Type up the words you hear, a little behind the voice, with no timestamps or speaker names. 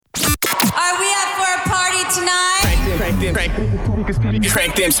tonight.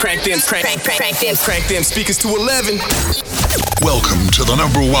 Crank them speakers to 11. Welcome to the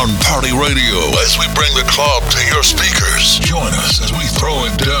 #1 party radio as we bring the club to your speakers. Join us as we throw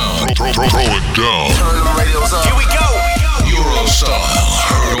it down. Throw it down. Turn the radios up. Here we go. Euro style,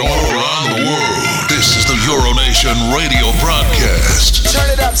 heard all around the world. This is the Euronation radio broadcast. Turn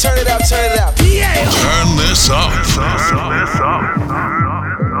it up, turn it up, turn it up. Yeah. Turn this up.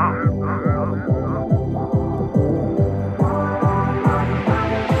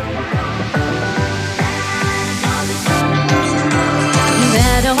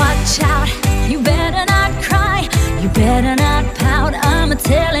 Watch out, you better not cry, you better not pout, I'm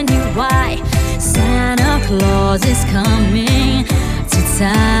telling you why. Santa Claus is coming to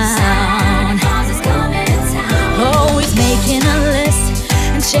town. Santa Claus is coming to town. Oh, he's making a list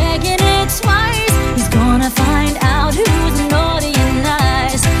and checking it twice. He's gonna find out who's naughty and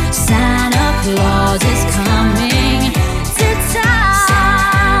nice. Santa Claus is coming to town.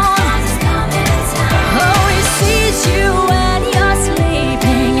 Santa Claus is coming to town. Oh, he sees you when you're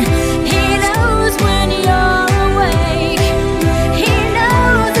sleeping. He knows when you're awake. He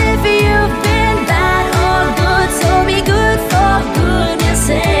knows if you've been bad or good. So be good for goodness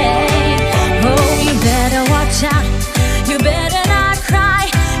sake. Oh, you better watch out. You better not cry.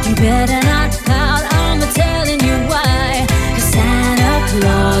 You better not pout. I'm telling you why. 'Cause Santa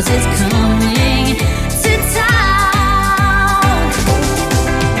Claus is coming to town.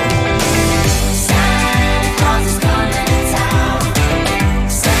 Santa Claus is coming to town.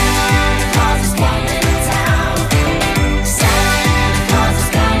 Santa Claus is coming to town. Santa Claus is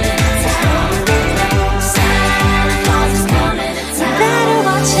coming to town. Santa Claus is coming to town. You better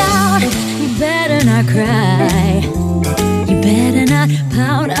watch out. You better not cry. You better not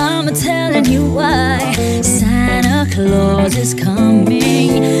pout. I'm telling you why. Santa Claus is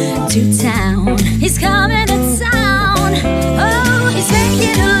coming to town. He's coming to town. Oh, he's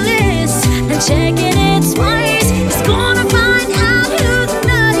making a list and checking it twice. He's gonna find out who's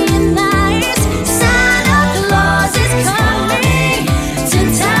naughty and nice. Santa Claus is coming to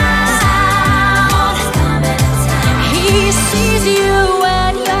town. He sees you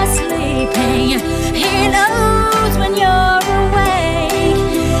when you're sleeping. He knows when you're awake.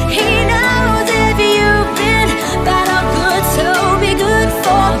 He knows if you've been bad or good. So be good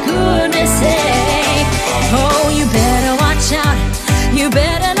for goodness sake. Oh, you better watch out. You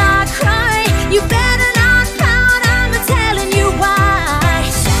better not cry. You better not pout. I'm telling you why.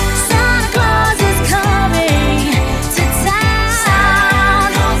 Santa Claus is coming to town. Santa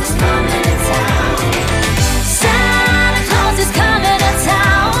Claus is coming to town. Santa Claus is coming to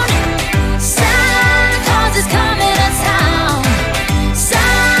town. Santa Claus is coming to town.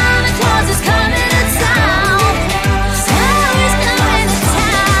 Santa Claus is coming to town. Oh, he's coming to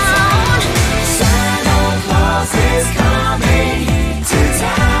town. Santa Claus is coming to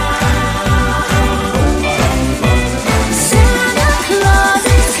town. Santa Claus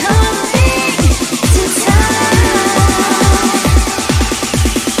is coming to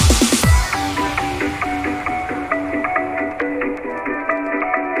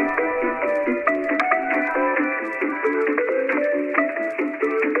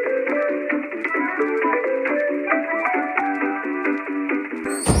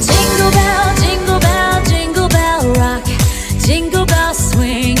Jingle bell, jingle bell, jingle bell rock. Jingle bells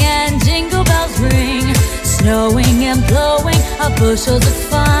swing and jingle bells ring. Snowing and blowing are bushels of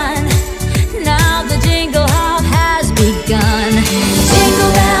fun. Now the jingle hop has begun.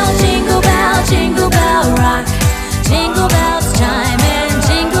 Jingle bell, jingle bell, jingle bell rock. Jingle bells chime and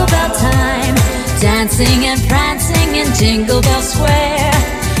jingle bell time. Dancing and prancing in Jingle Bell Square.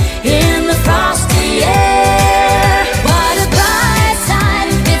 In the frosty air. What a bright time,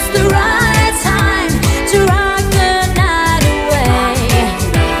 it's the right time to rock the night away.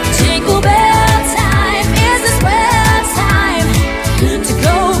 Jingle bell time is the swell time to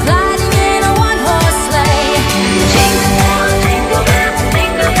go gliding in a one-horse sleigh. Jingle bell, jingle bell,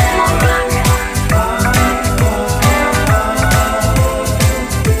 jingle bell rock.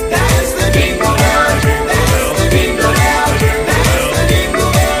 That's the jingle bell, that's the jingle bell, that's the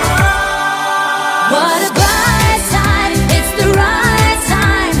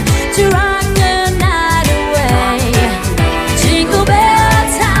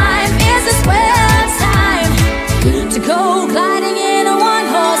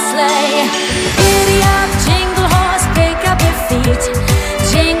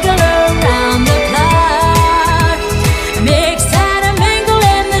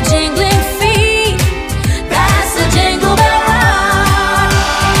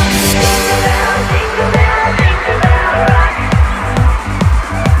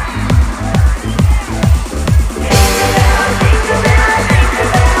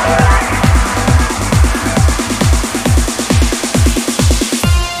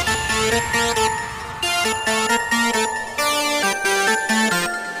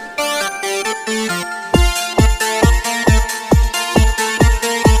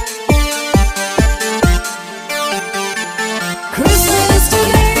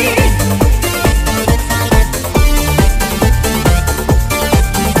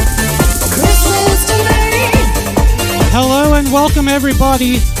and welcome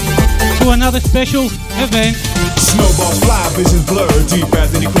everybody to another special event. Snowball fly, visions blurred, deep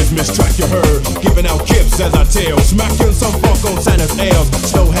as any Christmas track you heard. Giving out gifts as I tell, smacking some funk on Santa's elves.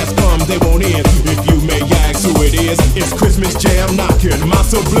 Snow has come, they won't end. If you may ask who it is, it's Christmas Jam knocking. My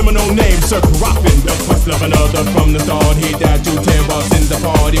subliminal name, Circle Rockin'. The quest of another from the start. He died to 10 bucks in the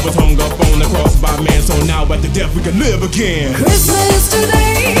party, was hung up on the cross by man. So now at the death we can live again. Christmas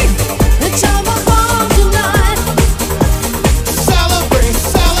today, the time of bomb tonight. Celebrate,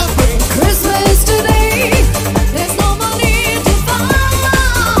 celebrate. Christmas today, there's no money to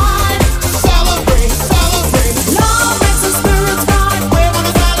find. Celebrate, celebrate. Love makes the spirits bright. We're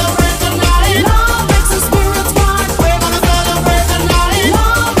gonna celebrate tonight. Love makes the spirits bright. We're gonna celebrate tonight.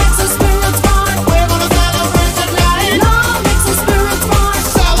 Love makes the spirits bright. We're gonna celebrate tonight. Love makes the spirits bright.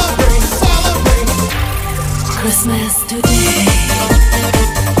 Celebrate, celebrate. Christmas today.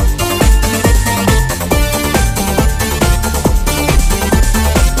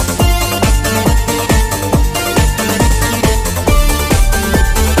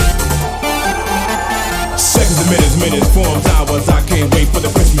 Minutes forms hours, I can't wait for the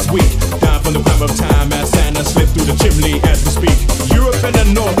Christmas week. Down from the prime of time as Santa slipped through the chimney as we speak. Europe and the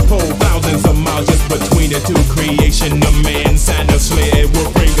North Pole, thousands of miles just between the two. Creation of man, Santa's sled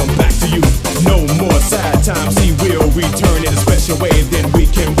will bring them back to you. No more sad times, he will return in a special way. Then we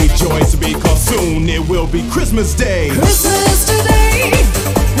can rejoice because soon it will be Christmas Day. Christmas today,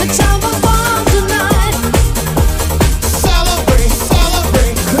 the time of bomb tonight. Celebrate,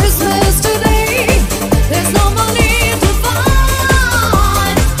 celebrate. Christmas today, there's no money to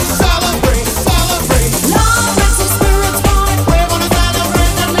find. Celebrate, celebrate. Love makes the spirits bright. We're gonna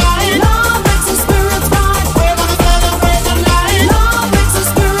celebrate tonight. Love makes the spirits bright. We're gonna celebrate tonight. Love makes the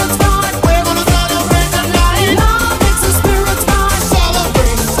spirits bright. We're gonna celebrate tonight. Love makes the spirits bright.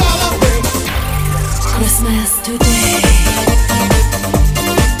 Celebrate, celebrate. Christmas today.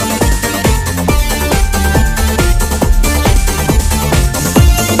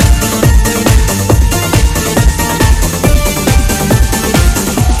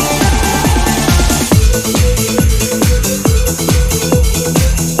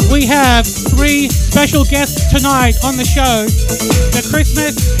 We have three special guests tonight on the show. The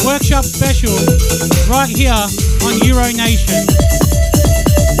Christmas Workshop Special right here on Euro Nation.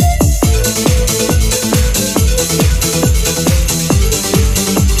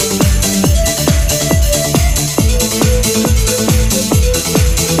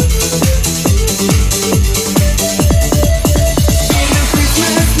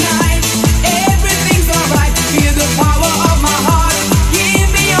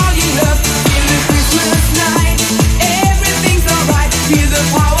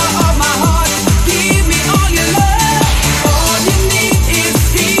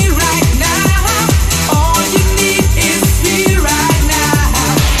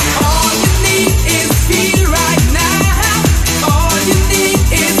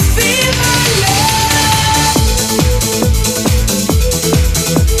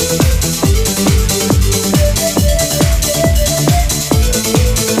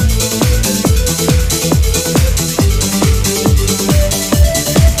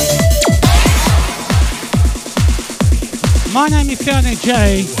 My name is XMAS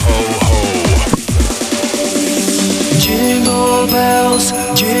Jay. Jingle bells,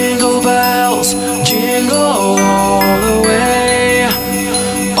 jingle all the way.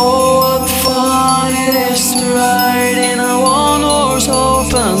 Oh, what fun it is to ride in a one-horse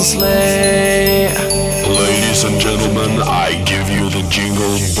open sleigh. Ladies and gentlemen, I give you the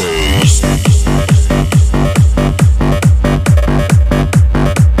jingle bass.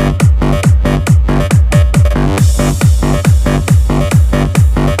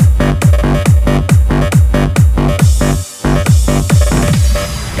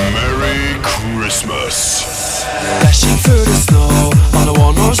 Dashing through the snow on a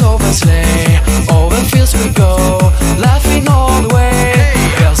one-horse open sleigh. Over fields we go, laughing all the way.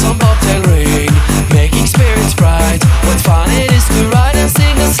 Bells on bobtail ring, making spirits bright. What fun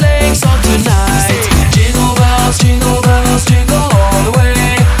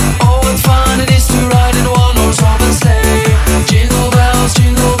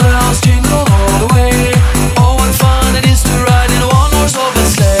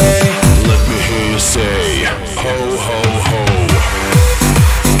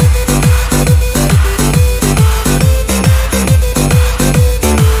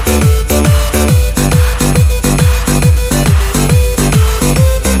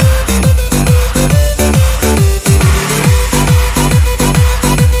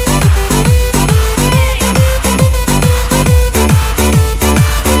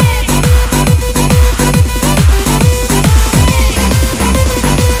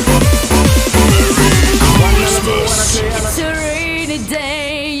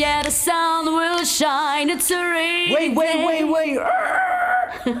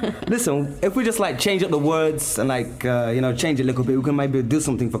Listen, if we just like change up the words and like, change it a little bit, we can maybe do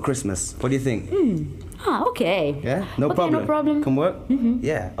something for Christmas. What do you think? Okay. Yeah? No Okay, problem. no problem. Can work?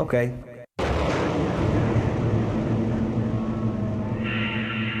 Yeah, okay.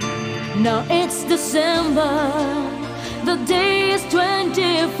 Now it's December, the day is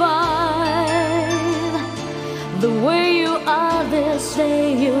 25. The way you are, they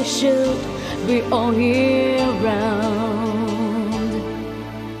say you should be all year round.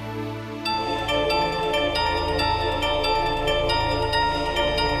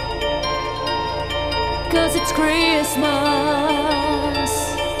 Cause it's Christmas.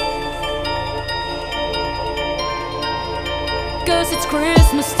 Cause it's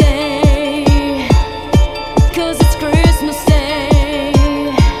Christmas Day. Cause it's Christmas Day.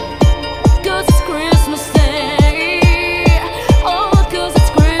 Cause it's Christmas Day. Oh, cause it's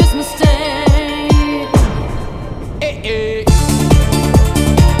Christmas Day. Hey, hey.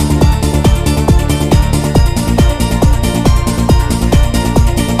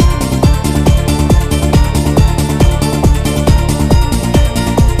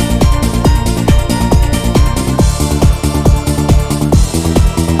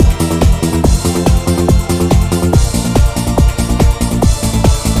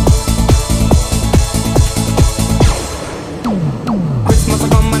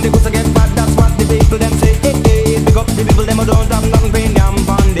 People them say, hey, hey, pick up the people them who don't have nothing premium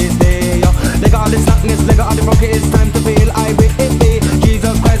on this day. They got all the slackness, they got all the broken, it's time to feel I wait, hey, hey.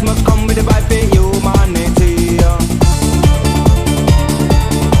 Jesus Christ must come with the vibe for humanity.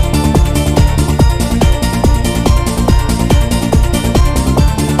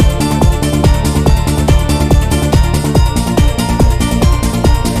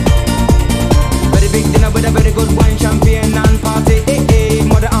 Very big dinner with a very good wine, champagne and party, hey, hey.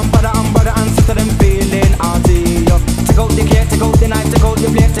 Mother and father and brother and sister them feeling arty. Take out the cake, take out the knife, take out the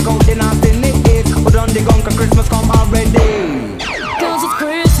plate, take out the nasty nicks. Put on the gun 'cause Christmas come already. Cause it's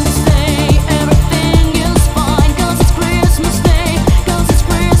Christmas Day, everything is fine. Cause it's Christmas Day, cause it's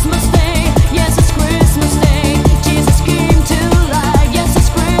Christmas Day. Yes, it's Christmas Day, Jesus came to life. Yes, it's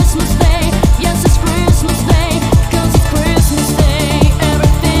Christmas Day, yes, it's Christmas Day. Cause it's Christmas Day,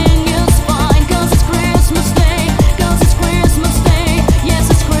 everything is fine. Cause it's Christmas Day, cause it's Christmas Day. Yes,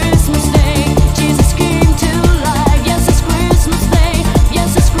 it's Christmas Day, Jesus came to life. Yes, it's Christmas Day,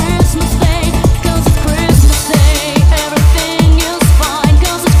 yes, it's Christmas Day. Cause it's Christmas Day, everything is fine.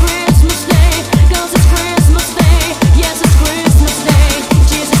 Cause it's Christmas Day, cause it's Christmas Day. Yes, it's Christmas Day,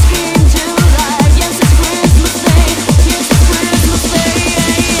 Jesus came to life. Yes, it's Christmas Day, yes, it's Christmas Day,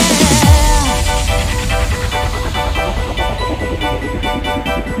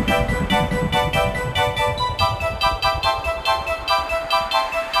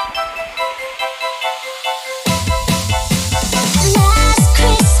 Last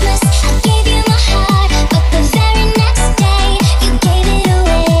Christmas I gave you my heart, but the very next day you gave it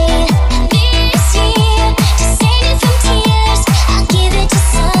away. This year, to save you from tears, I'll give it to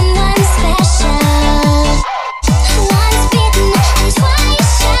someone special. Once bitten and twice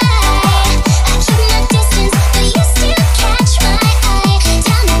shy, I keep my distance, but you still catch my eye.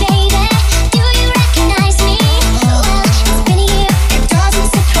 Tell me, baby, do you recognize me? Well, it's been a year, it doesn't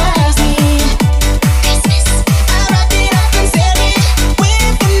surprise me. Christmas, I wrapped it up and sealed it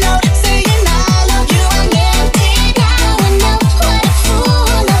with a note saying I love you. I meant it. Now I know what a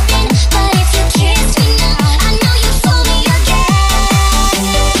fool I've been, but if you kiss me now, I know you'll fool me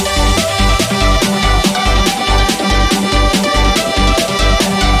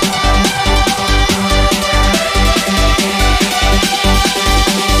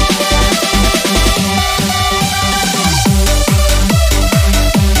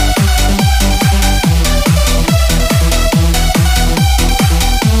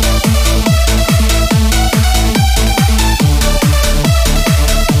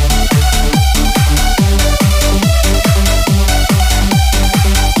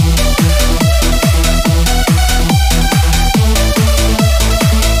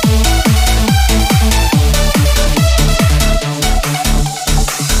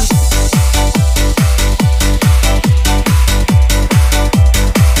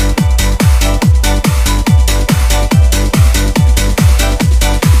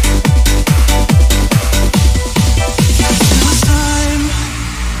Time,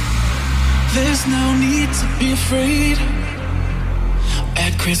 there's no need to be afraid.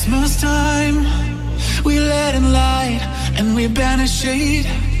 At Christmas time, we let in light and we banish shade.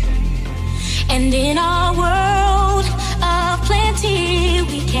 and in our world of plenty,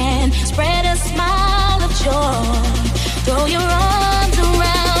 we can spread a smile of joy. Throw your arms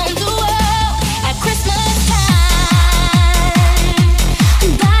around the world at Christmas time.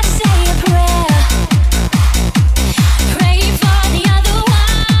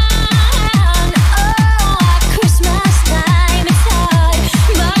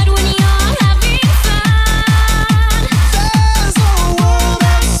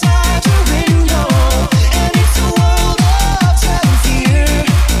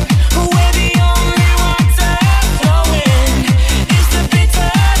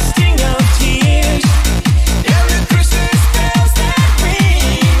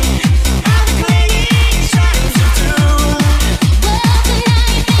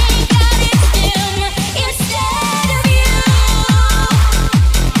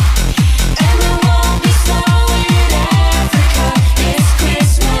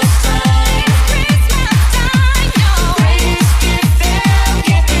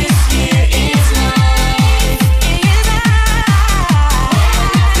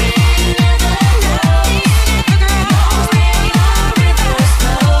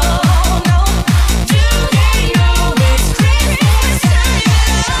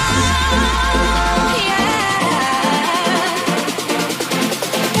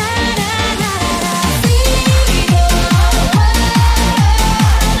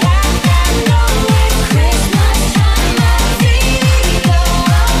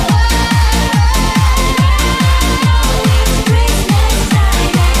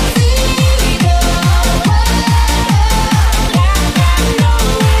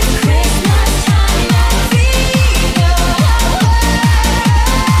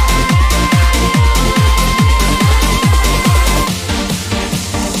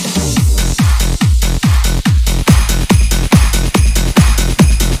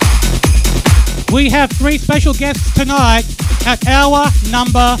 We have three special guests tonight at hour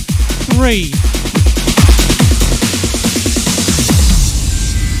number 3.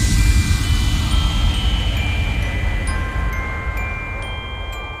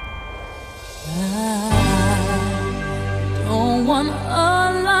 Don't want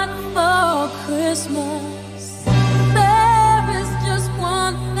a lot for Christmas. There is just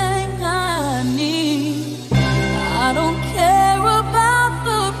one thing I need. I don't care about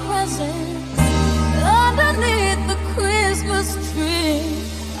the presents underneath the Christmas tree.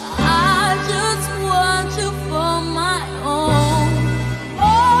 I just want you for my own,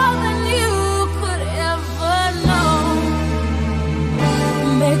 more than you could ever know.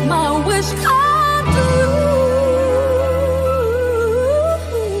 Make my wish come true.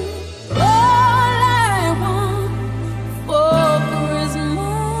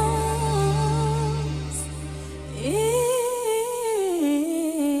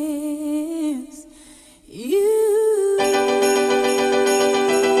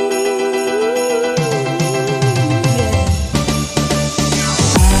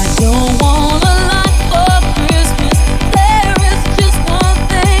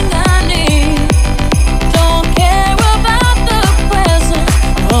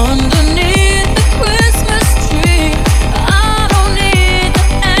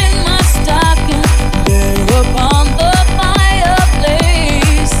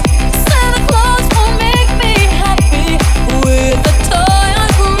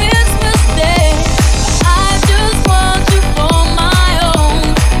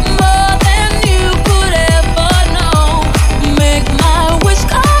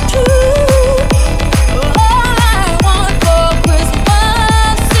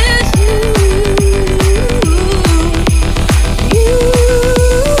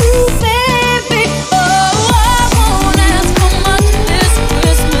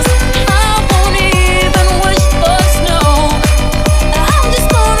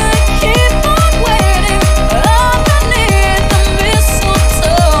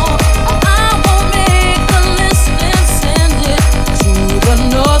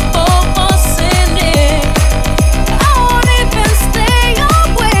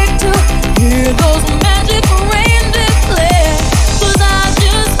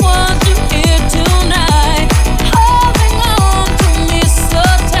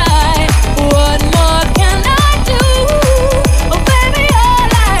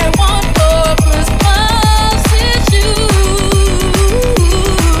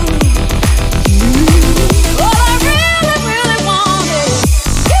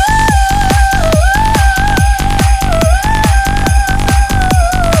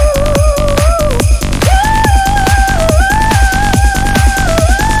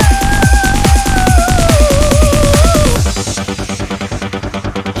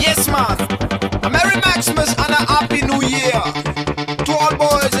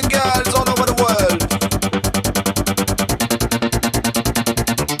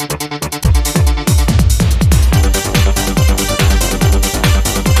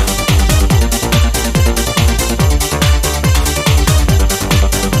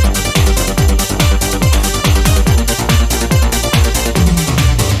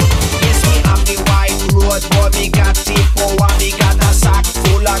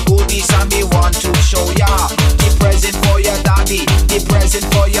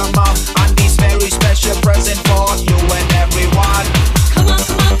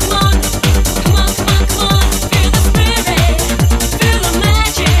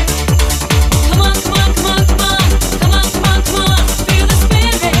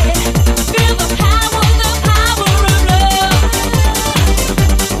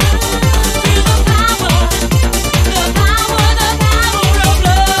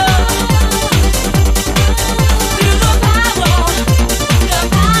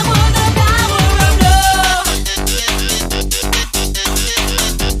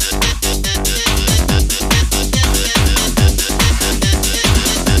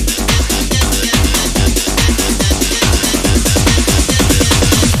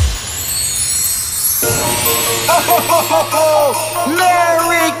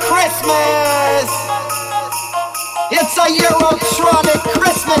 Merry Christmas! It's a Eurotronic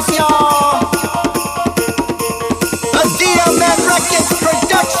Christmas, y'all! A DMN Records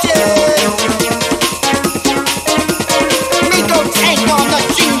production! Miko Tank on the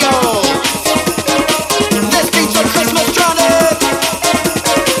jingle! This beats a Christmas tronic!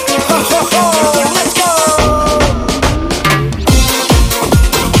 Ho ho ho! Let's go!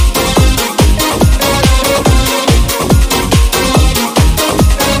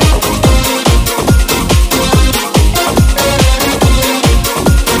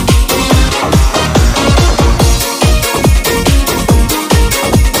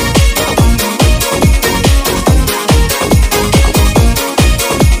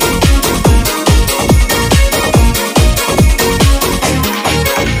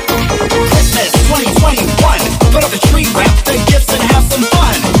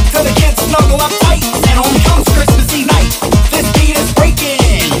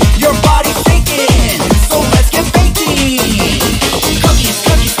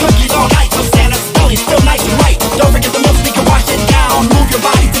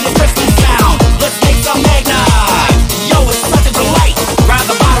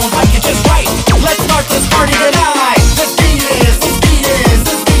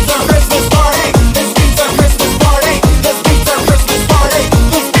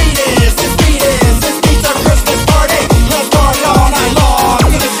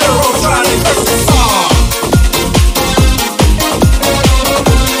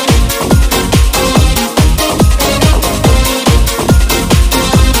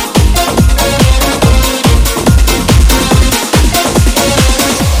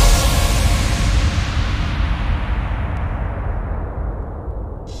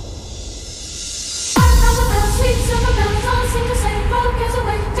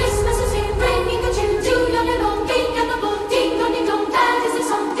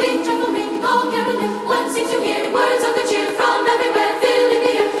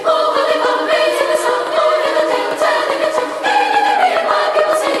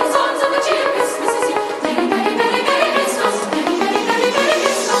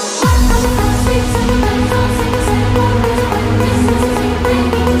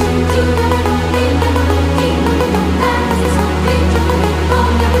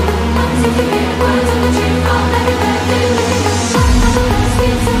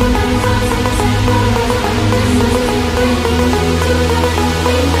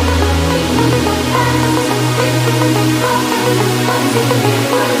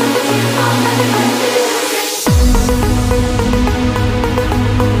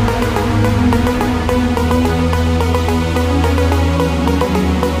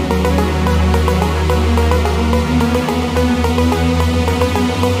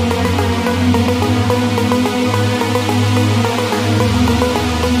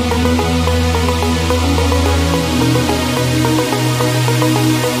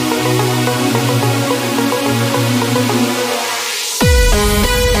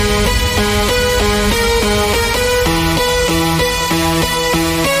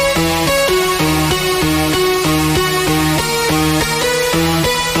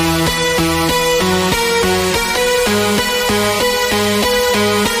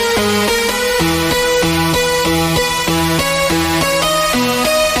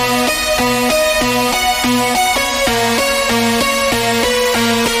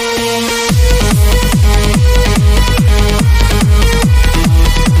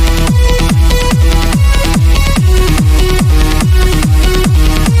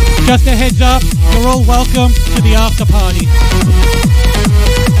 heads up, you're all welcome to the after party.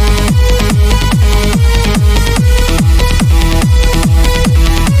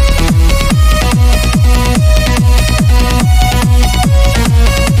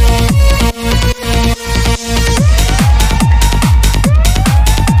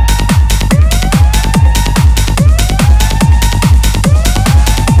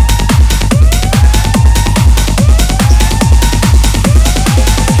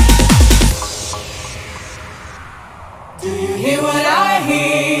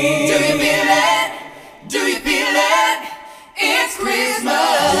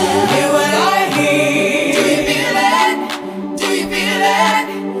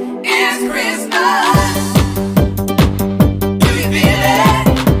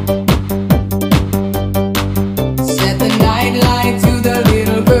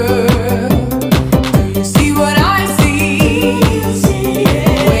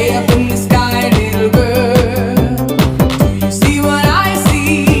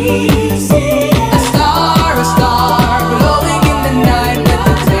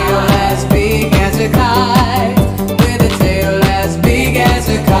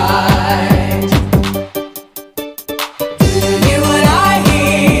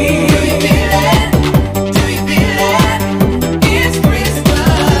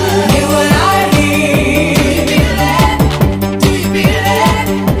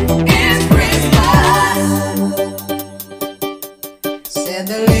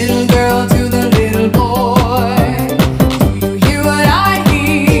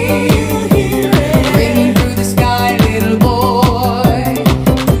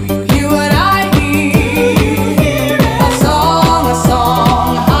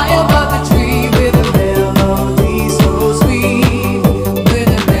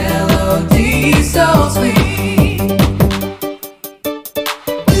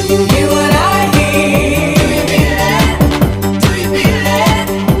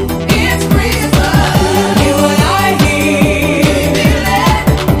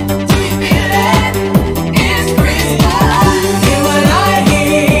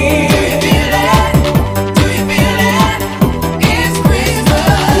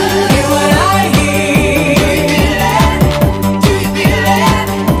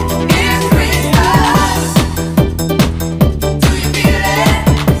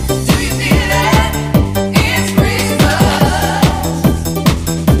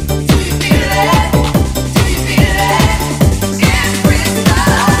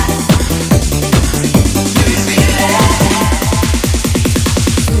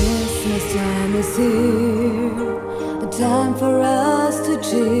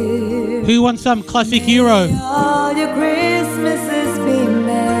 Who wants some classic Euro? All your Christmases be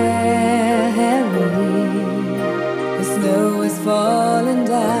merry. The snow is falling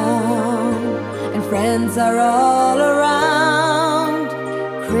down, and friends are all around.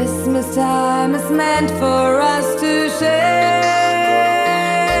 Christmas time is meant for us to share.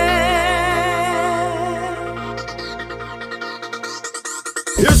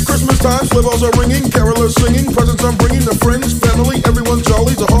 It's Christmas time, sleigh bells are ringing, carolers singing, presents I'm bringing to friends, family, everyone's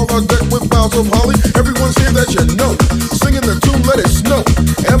jolly, to all our deck with boughs of holly. Everyone's here that you know, singing the tune, let it snow.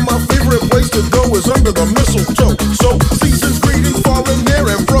 And my favorite place to go is under the mistletoe. So season's greetings falling there,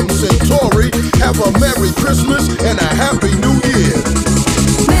 and from Centauri, have a Merry Christmas and a Happy New Year.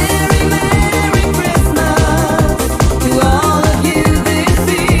 Merry, Merry Christmas to all of you this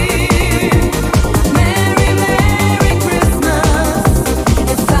year. Merry, Merry Christmas.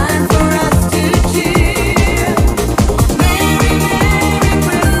 It's time for us to cheer. Merry, Merry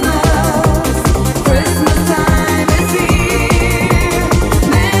Christmas.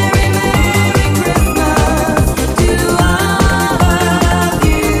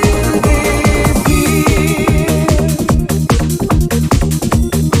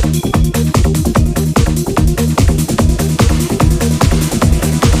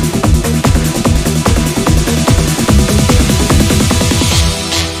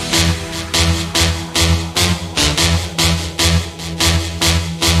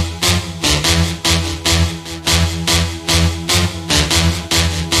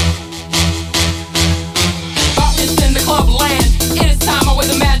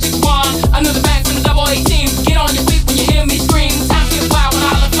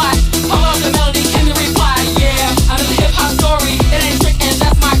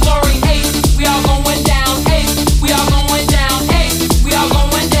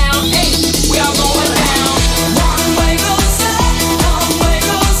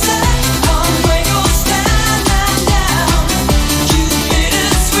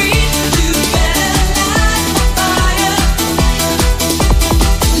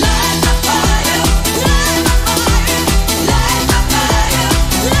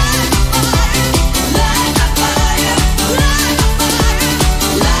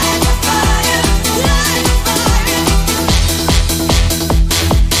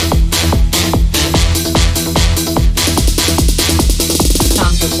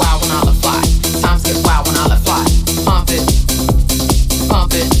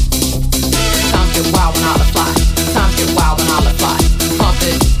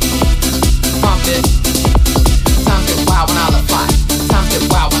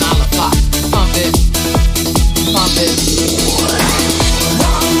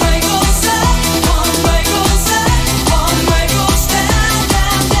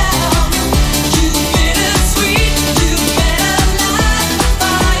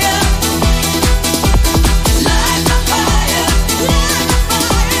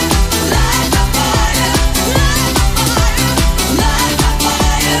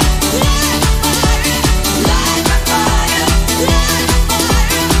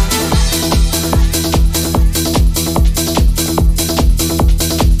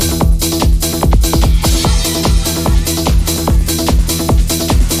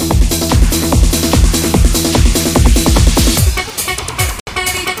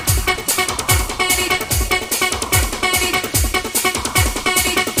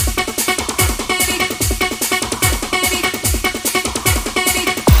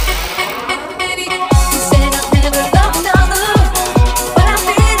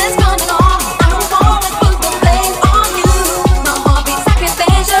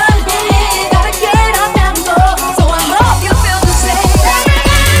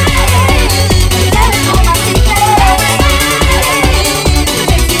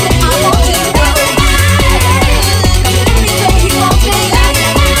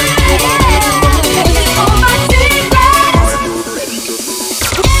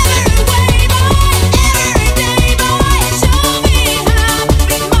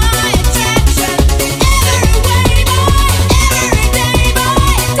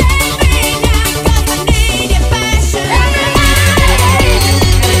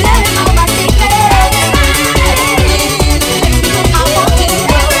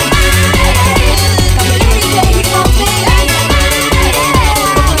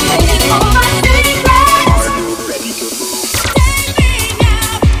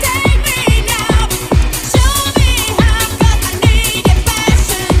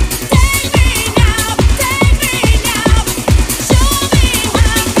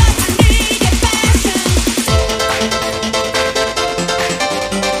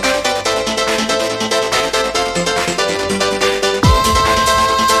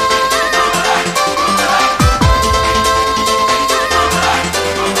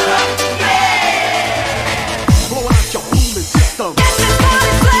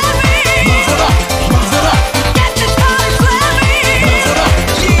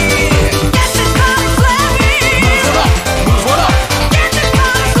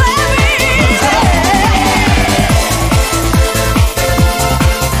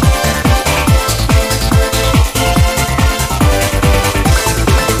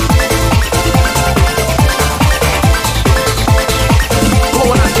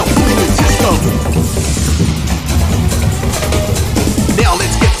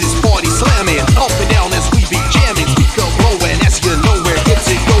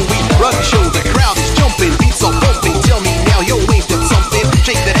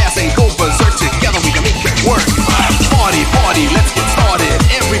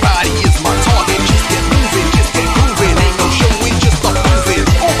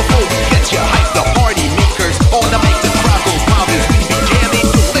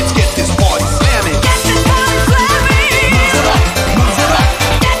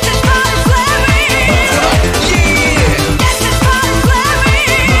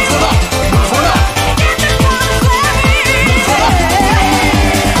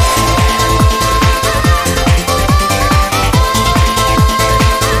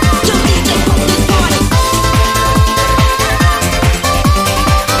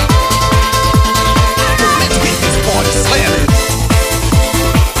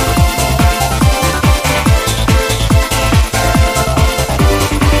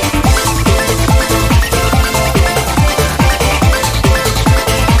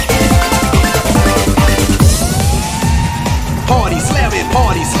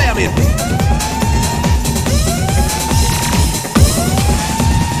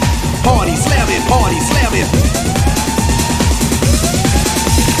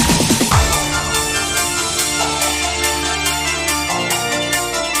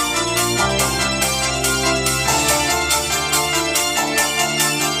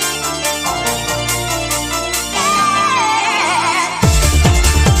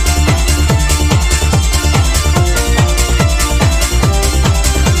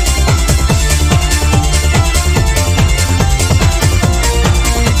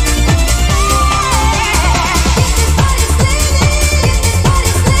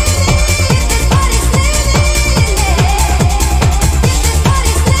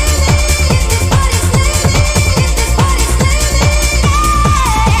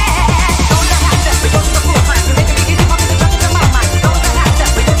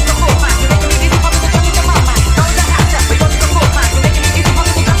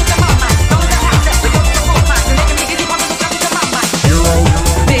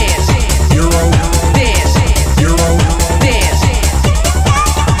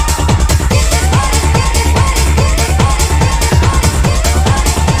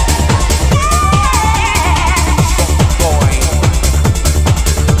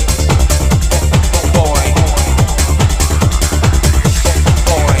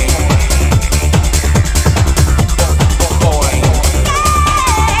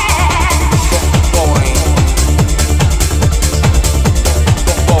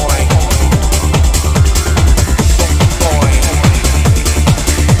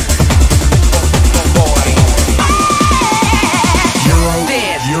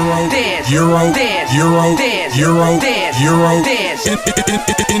 Euro, dance, Euro, dance, Euro, dance, Euro, dance,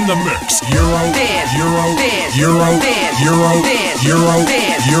 in the mix. Euro, dance, Euro, dance, Euro, dance, Euro, dance, Euro,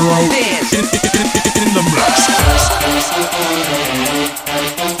 dance, Euro, dance. in the mix.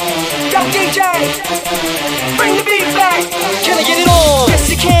 Yo, DJ, bring the beat back. Can I get it on? Yes,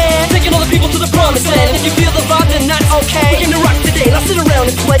 you can. Taking all the people to the promised land. And if you feel the vibe, then that's okay. We're gonna rock today. Now sit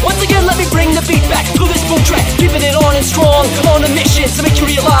around and play. Once again, let me bring the beat back to this boom track. Keeping it on and strong, on a mission to make you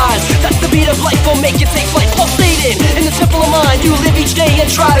realize that's the beat of life. Will make you take flight. Pulsating in the temple of mind. You live each day and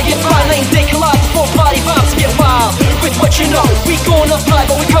try to get by. Lanes they collide before body vibes get wild. With what you know, we going up high,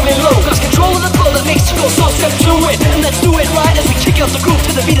 but we coming low. Cause control of the flow that makes you go so step to it. And let's do it right as we kick out the groove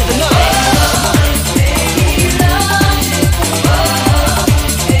to the beat of the night.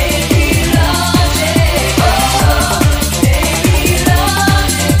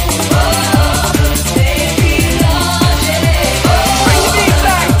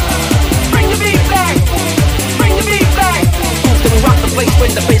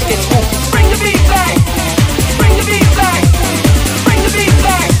 When the bass gets moved, bring the beat back, bring the beat back, bring the beat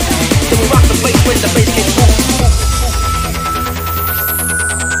back. Then we rock the place when the bass gets moved.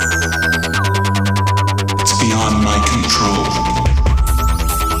 It's beyond my control.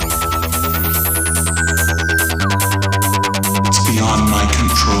 It's beyond my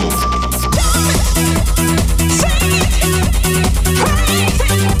control.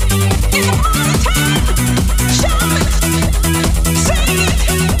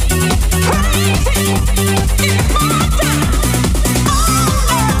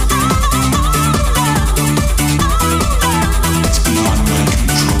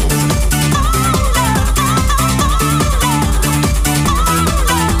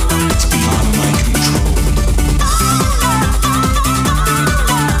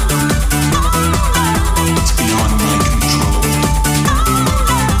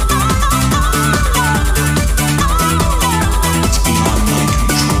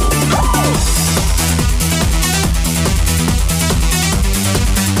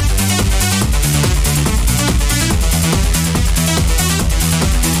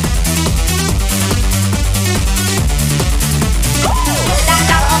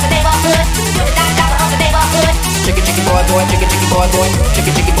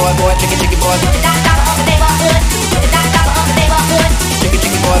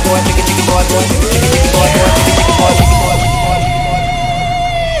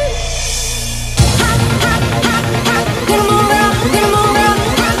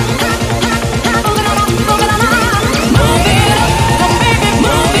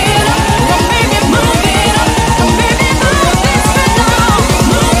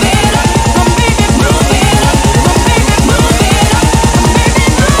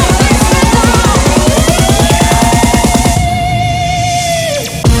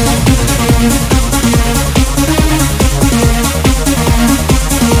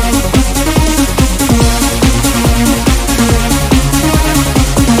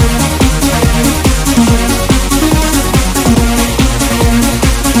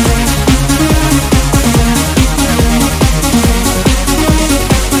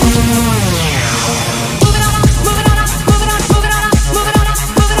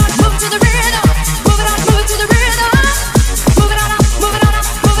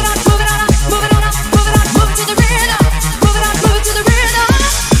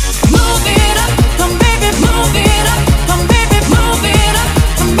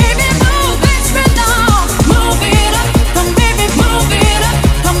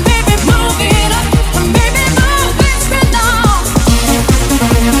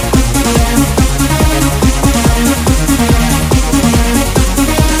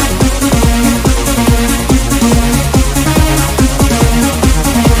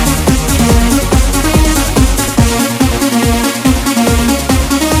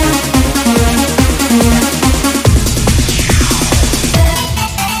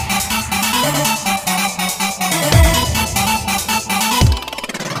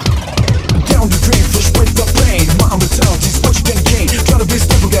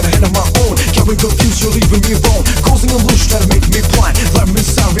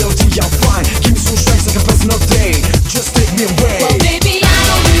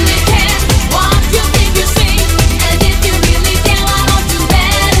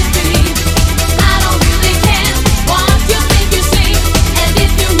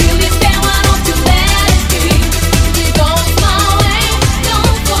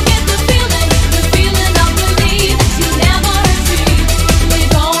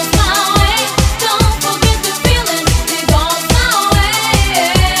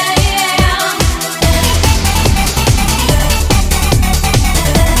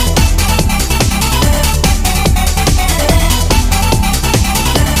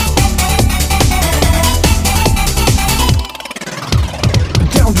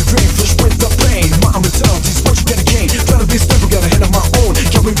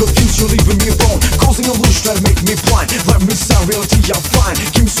 Posing a rouge, try to make me blind. Let me sound reality, I'm fine.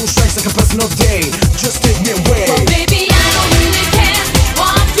 Give me some strength like a personal day. Just take me away. Well, baby, I don't really care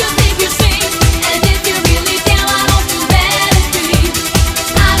what you think you see. And if you're really down, I don't feel bad at me.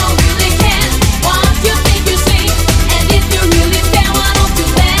 I don't really care what you think you see. And if you're really down, I don't feel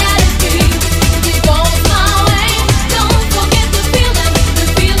bad at me. It goes my way. Don't forget the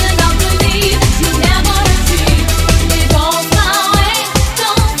feeling of belief you never achieved. It goes my way.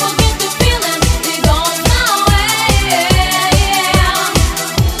 Don't forget the feeling. It goes my way.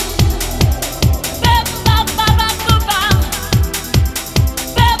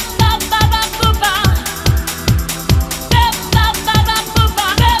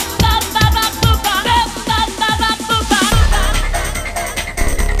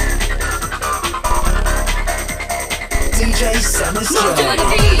 DJ Samus Move to Jay. the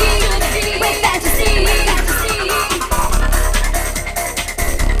beat with fantasy.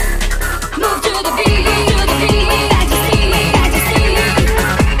 Move to the beat with fantasy.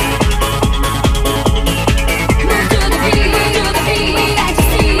 Move to the beat with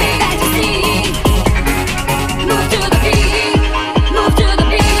fantasy. Move to the beat. Move to the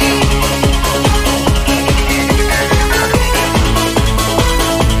beat.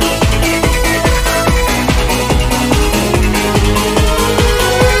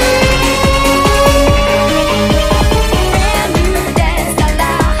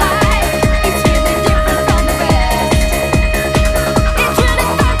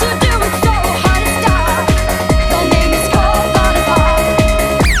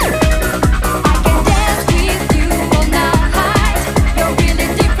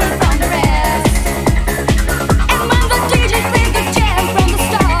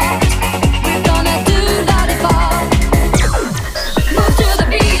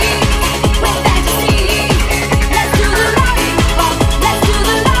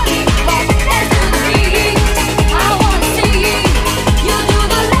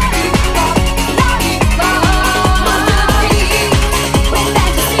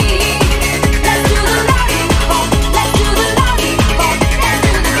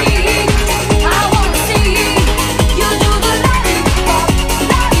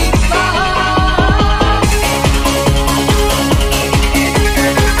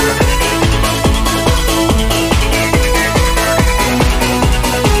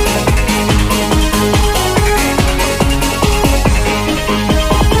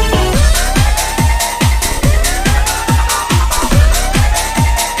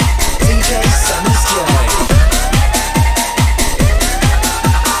 DJ Samus Jay.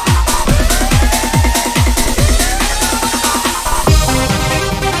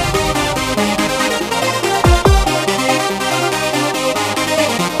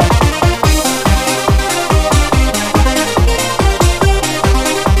 Just a heads up, we have three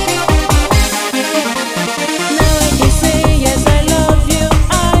special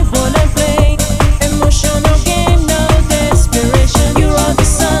guests tonight on the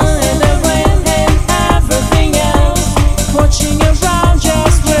show.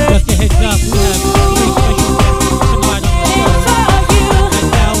 And our career.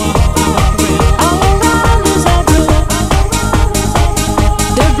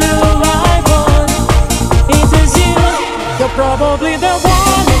 Probably the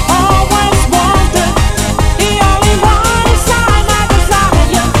one who always wanted, the only one inside my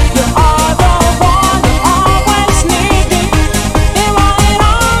desire. You are the one who always needed, the one and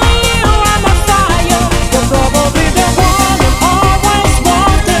only you are my fire. You're probably the one who always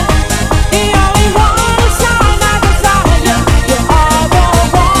wanted, the only one inside my desire. You are the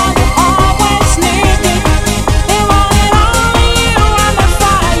one who always needed, the one and only you are my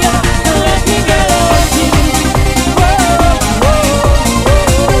fire. Let me get over you. Whoa, whoa.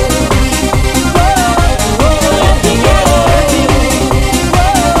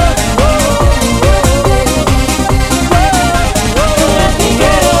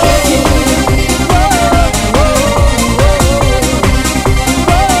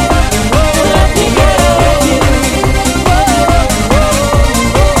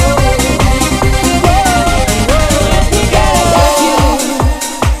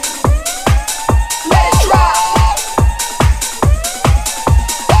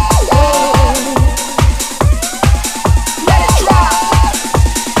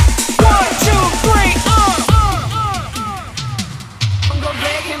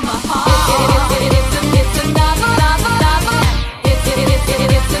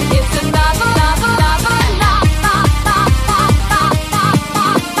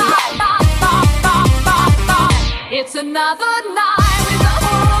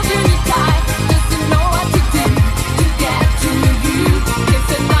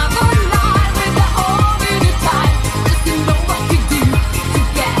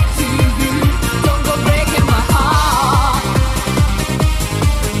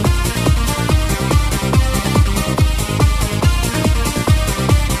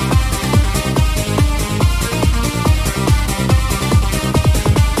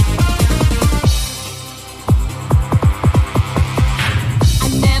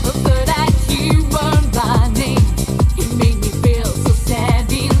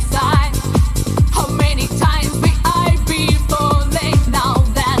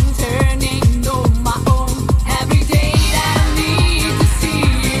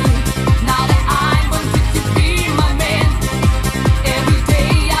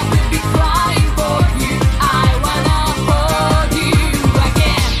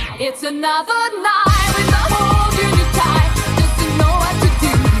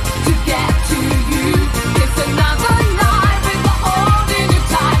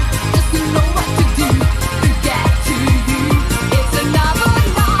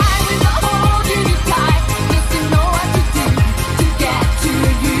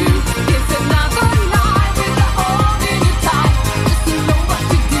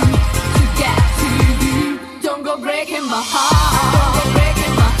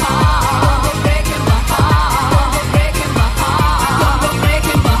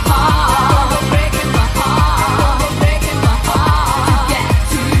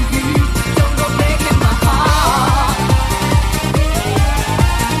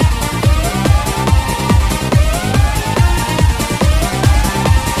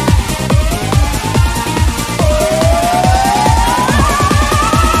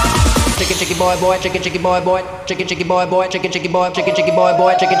 boy boy, chicken chicky boy boy, chicken chicky boy boy, chicken chicky boy, chicken chicky boy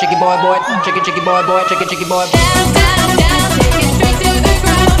boy, chicken chicky boy boy, chicken chicky boy boy, chicken chicky boy. Down, down, down, take it straight to the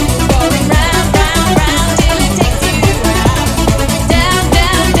ground, going round, round, round till it takes you out. Down,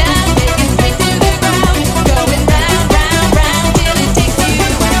 down, down, take it straight to the ground, going round, round, round till it takes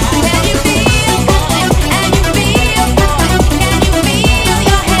you out. Can you feel, boy? Can you feel, boy? Can you feel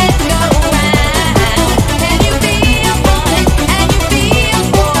your head go round? Can you feel, boy? Can you feel,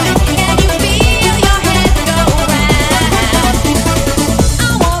 boy? Can you feel your head go round?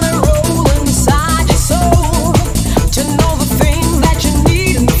 I wanna roll inside your soul.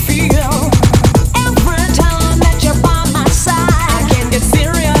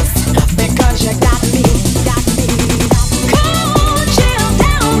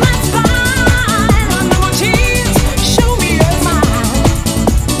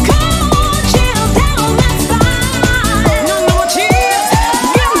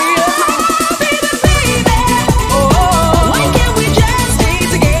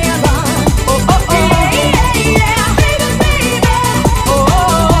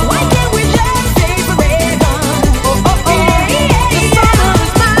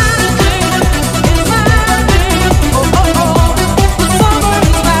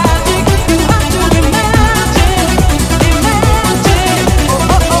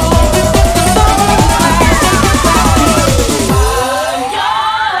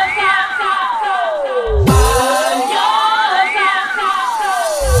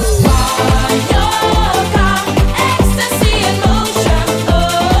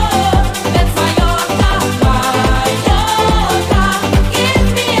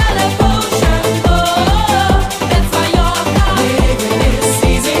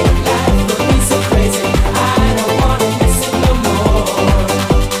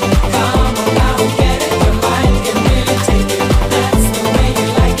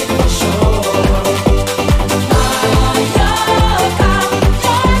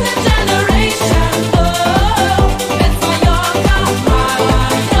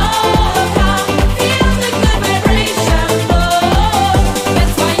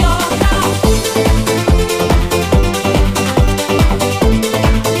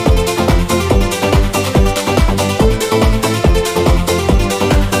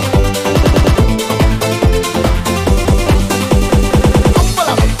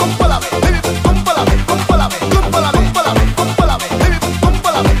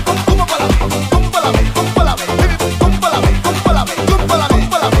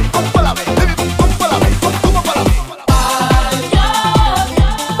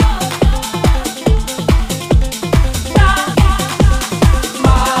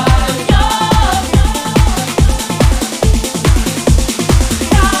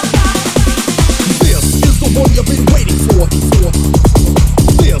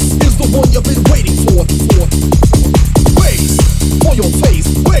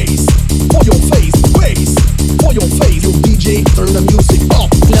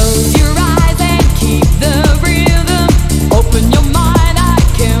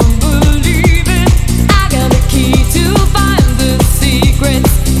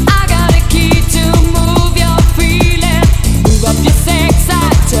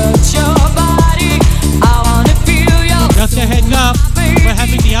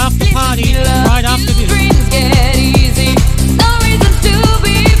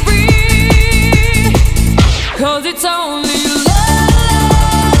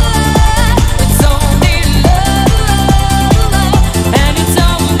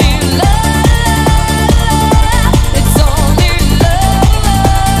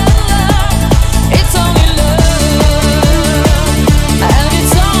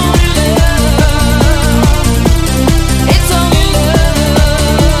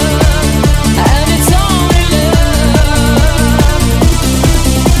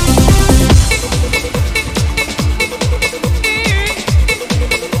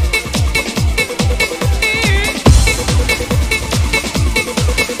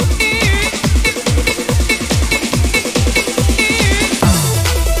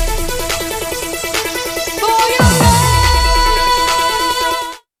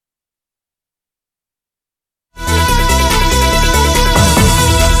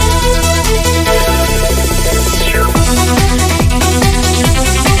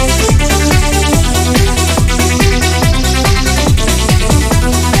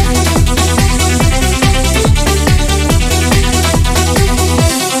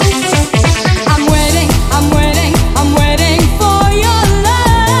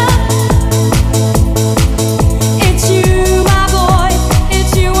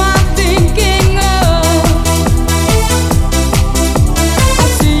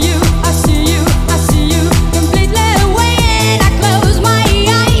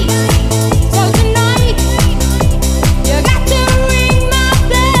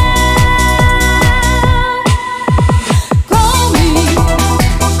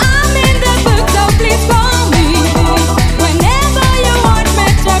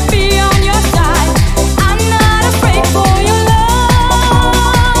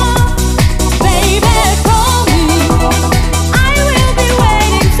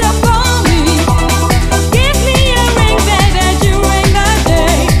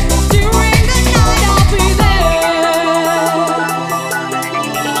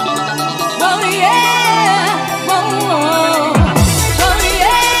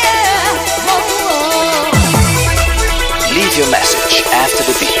 your message after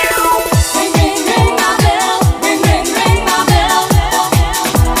the beat. Ring, ring, ring my bell. Ring, ring, ring my bell.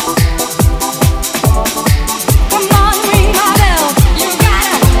 Come on, ring my bell. You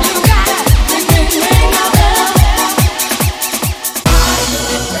gotta. Ring, ring, ring my bell.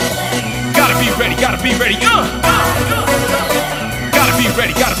 Gotta be ready, Gotta be ready, Gotta be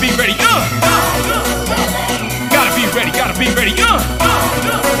ready, Gotta be ready, Gotta be ready, Gotta be ready,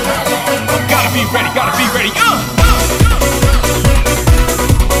 Gotta be ready,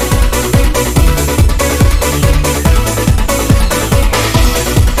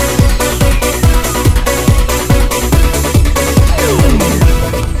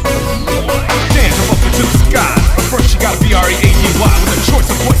 Dance up into the sky. But first you gotta be R-E-A-D-Y with a choice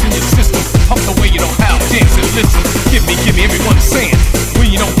of voice in your system. Pump the way you know how. Dance and listen. Give me, everyone's saying.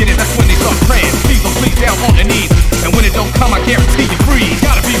 When you don't get it, that's when they start praying. Please don't please down on the knees. And when it don't come, I guarantee you freeze.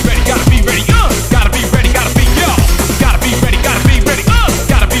 Gotta be ready, gotta be ready, Gotta be ready, gotta be yo. Gotta be ready, gotta be ready,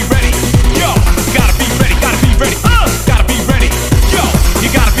 Gotta be ready, yo. Gotta be ready, gotta be ready, Gotta be ready, yo. You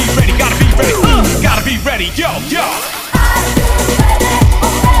gotta be ready, gotta be ready, Gotta be ready, yo, yo.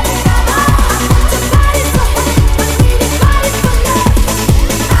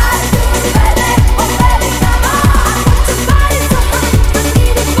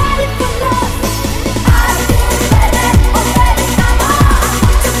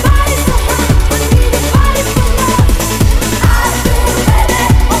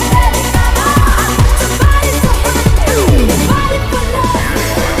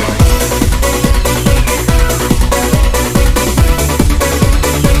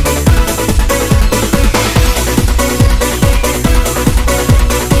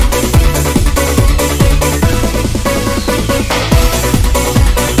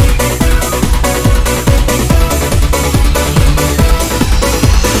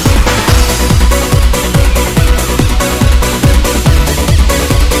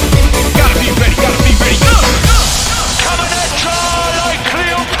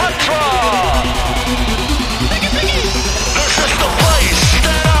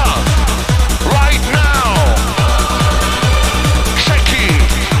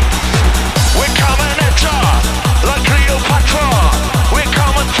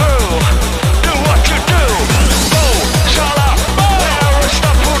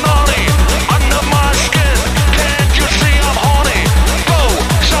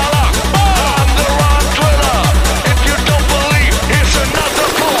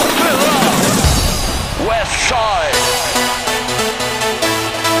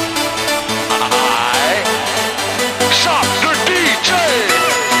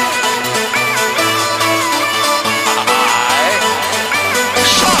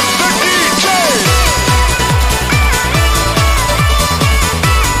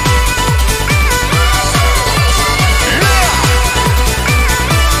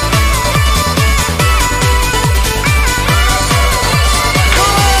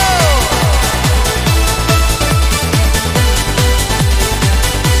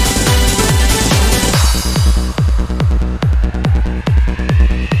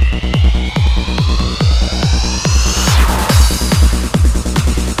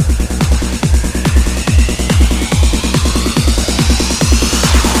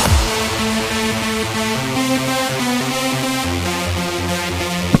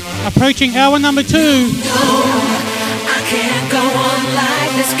 Approaching hour number 2. I can't go on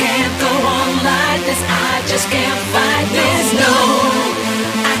like this, can't go on like this. I just can't fight this, no.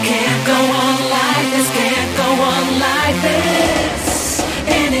 I can't go on like this, can't go on like this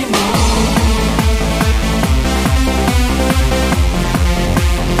anymore.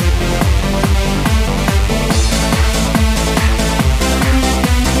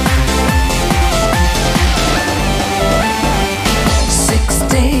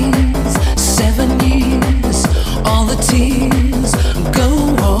 All the tears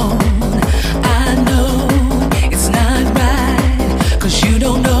go on. I know it's not right.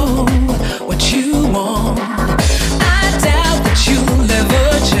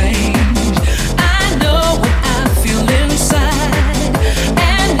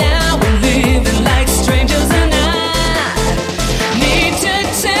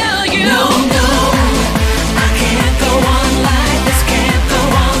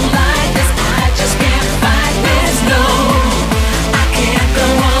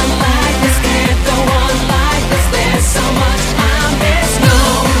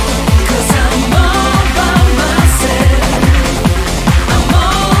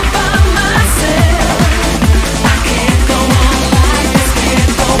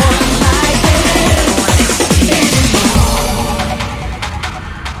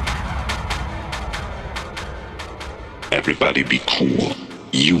 Everybody be cool.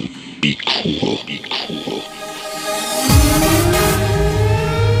 You be cool. Be cool.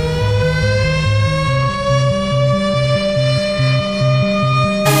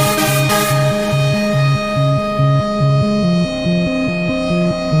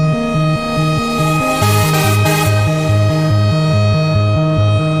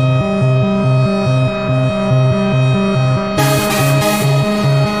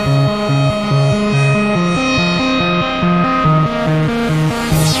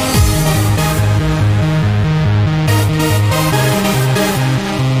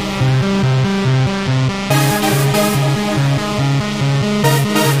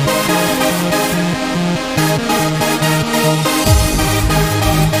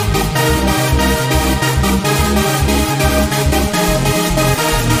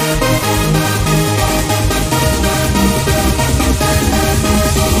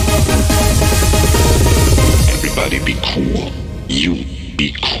 Be cool. You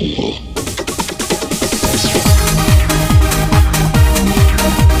be cool.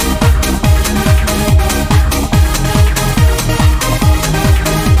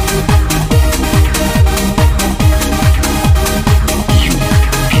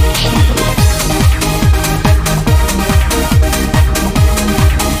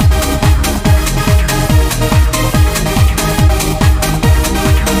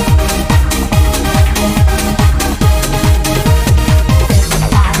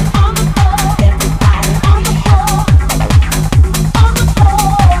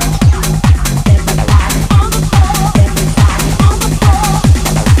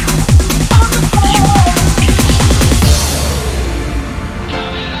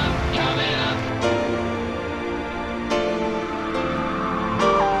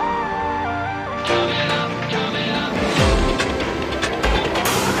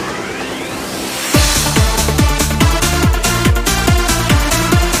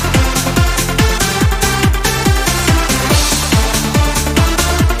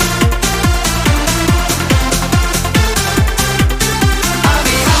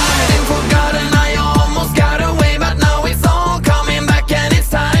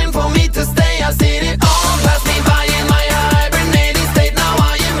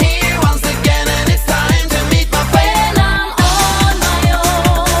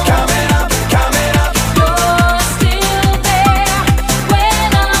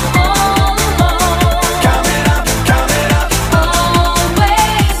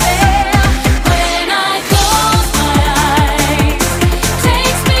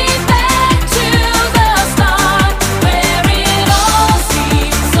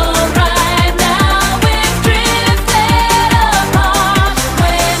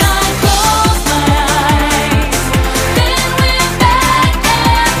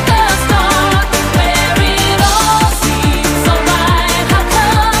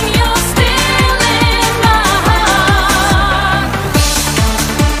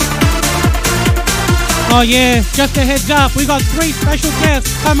 Oh yeah, just a heads up, we got 3 special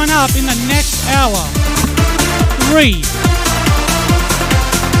guests coming up in the next hour. 3.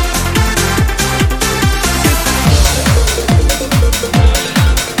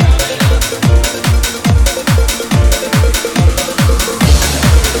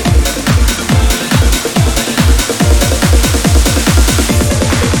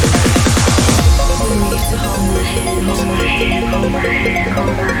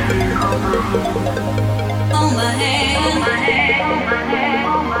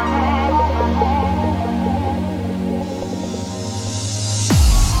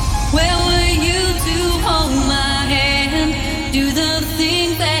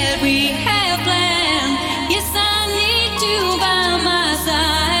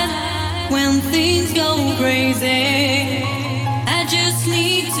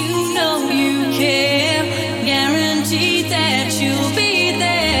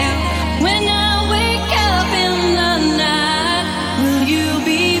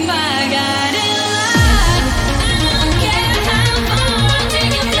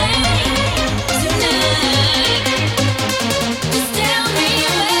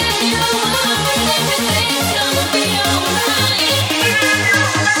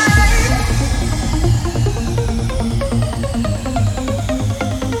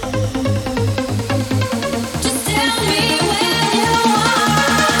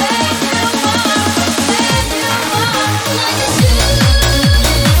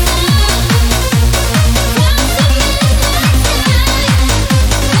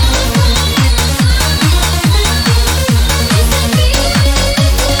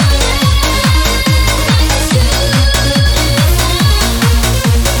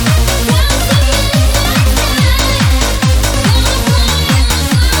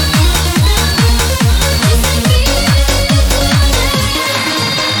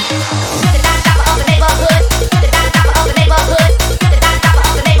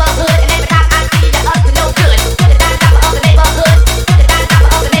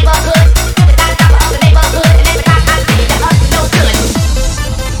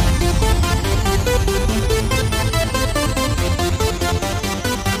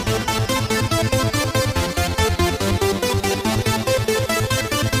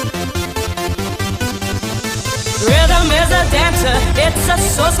 a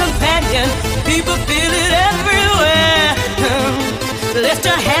source companion. People feel it everywhere. Lift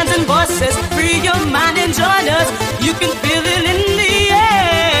your hands and voices, free your mind and join us. You can feel it in the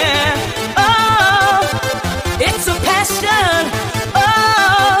air. Oh, it's a passion.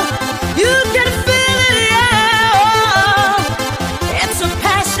 Oh, you can feel it, yeah. Oh, it's a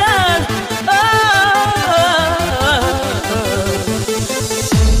passion.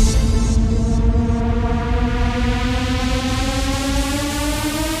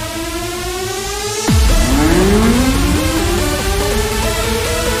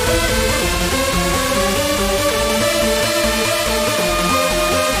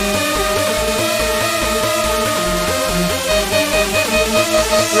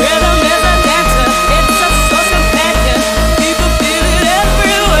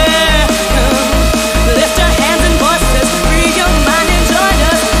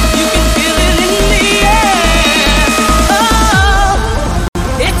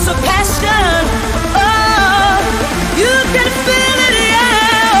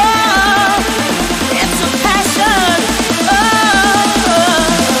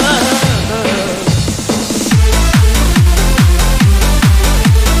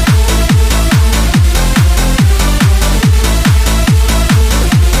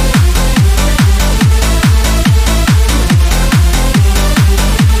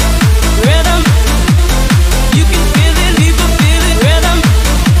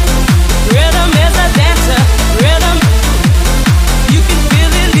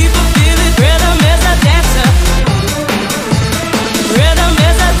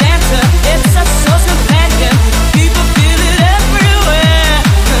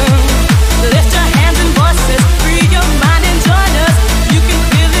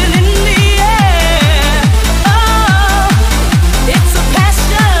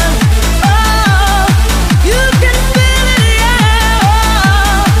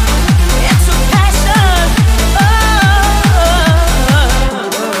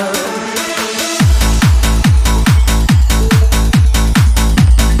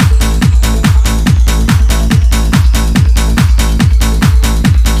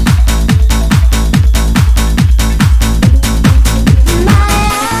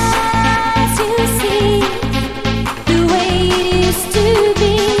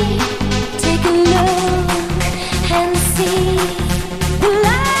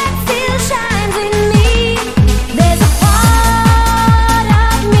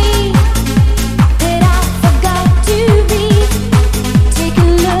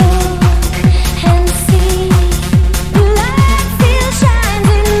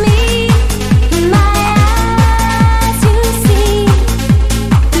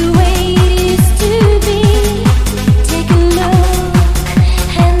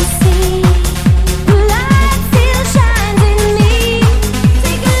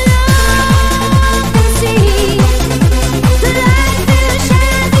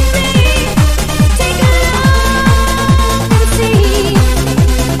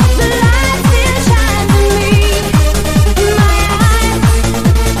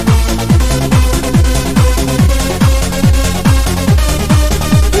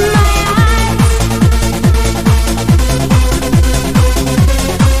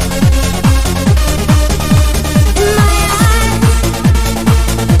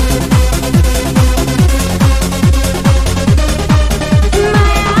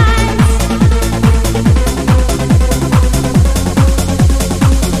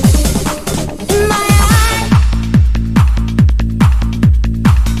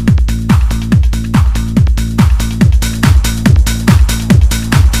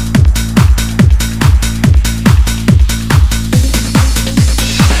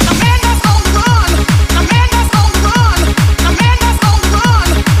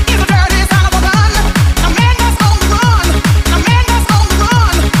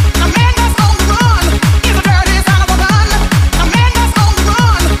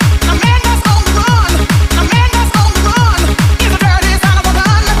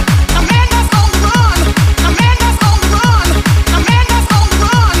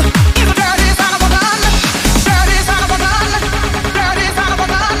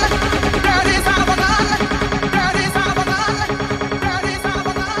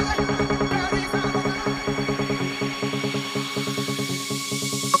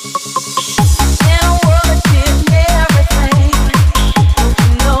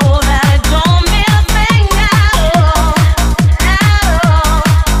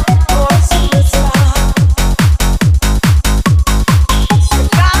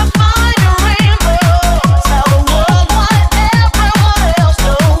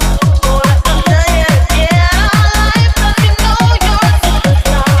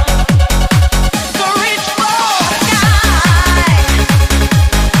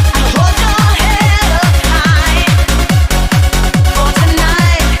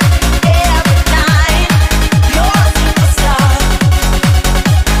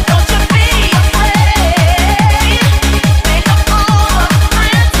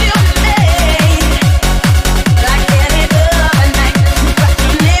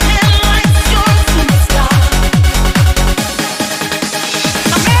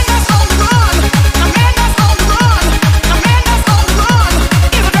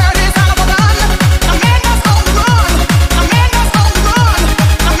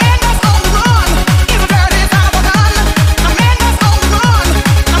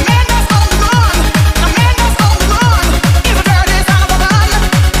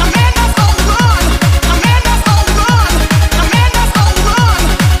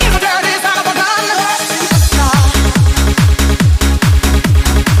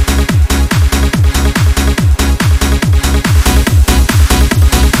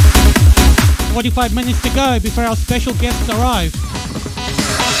 45 minutes to go before our special guests arrive.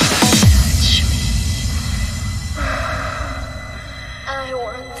 I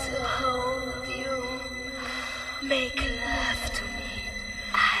want to hold you. Make love to me.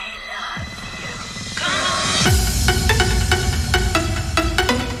 I love you. Come on.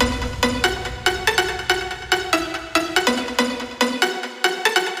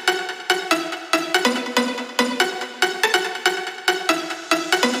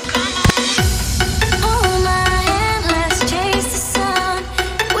 Hold my hand, let's chase the sun.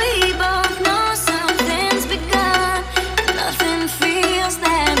 We both know something's begun. Nothing feels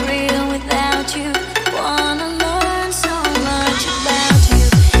that real without you. Wanna learn so much about you.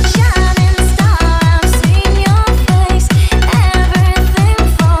 Shining star, I've seen your face. Everything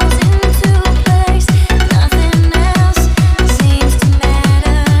falls into place. Nothing else seems to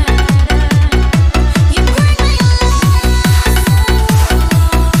matter. You bring me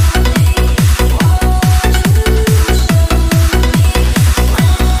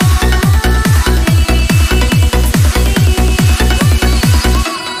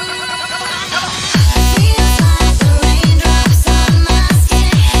raindrops on my skin.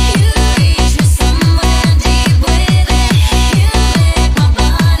 You reach me somewhere deep within. You make my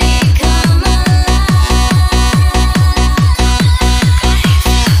body come alive.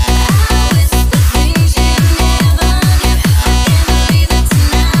 I whisper things you never knew. Can't believe that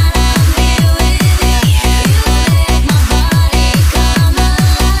tonight I'm here with you. You make my body come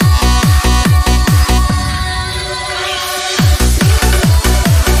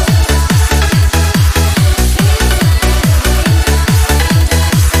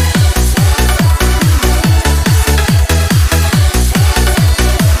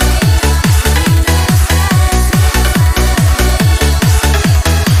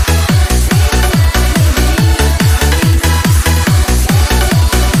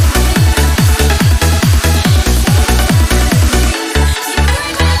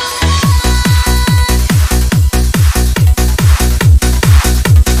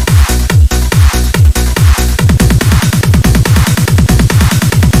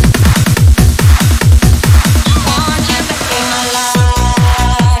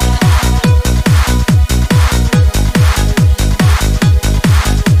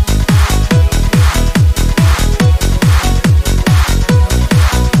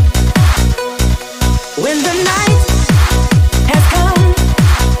When the night has come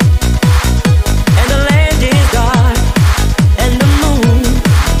and the land is dark and the moon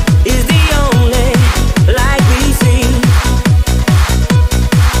is the only light we see.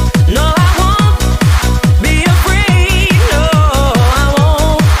 No, I won't be afraid. No, I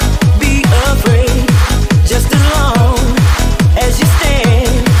won't be afraid. Just as long as you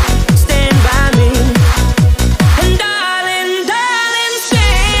stand by me. And darling, darling,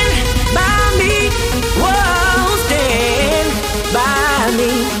 stand by me. Whoa, stand by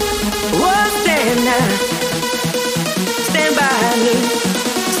me. Whoa, stand now. Stand by me.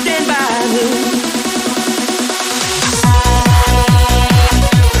 Stand by me.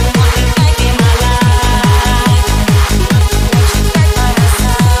 Back in my life, want you back by my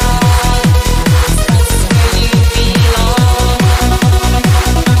side. That's where you belong.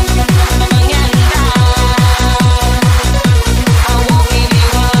 Young and I won't give you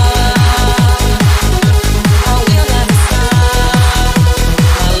up. I will never stop.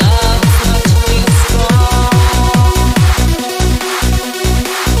 My love is much too strong.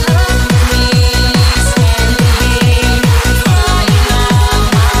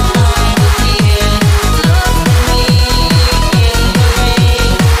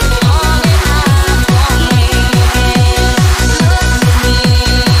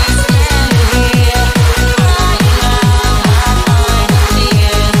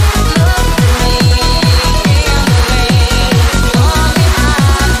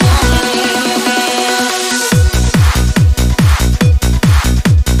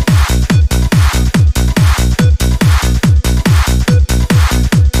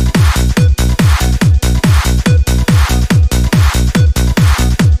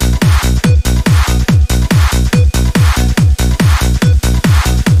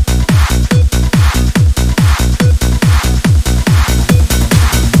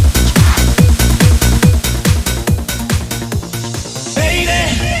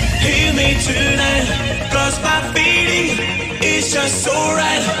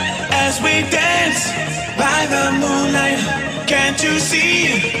 Can't you see?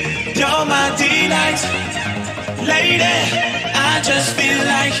 You're my delight. Lady, I just feel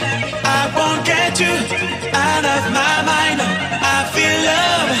like I won't get you out of my mind. I feel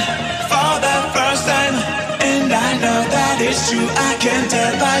love for the first time, and I know that is true. I can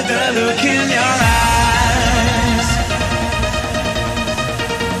tell by the look in your eyes.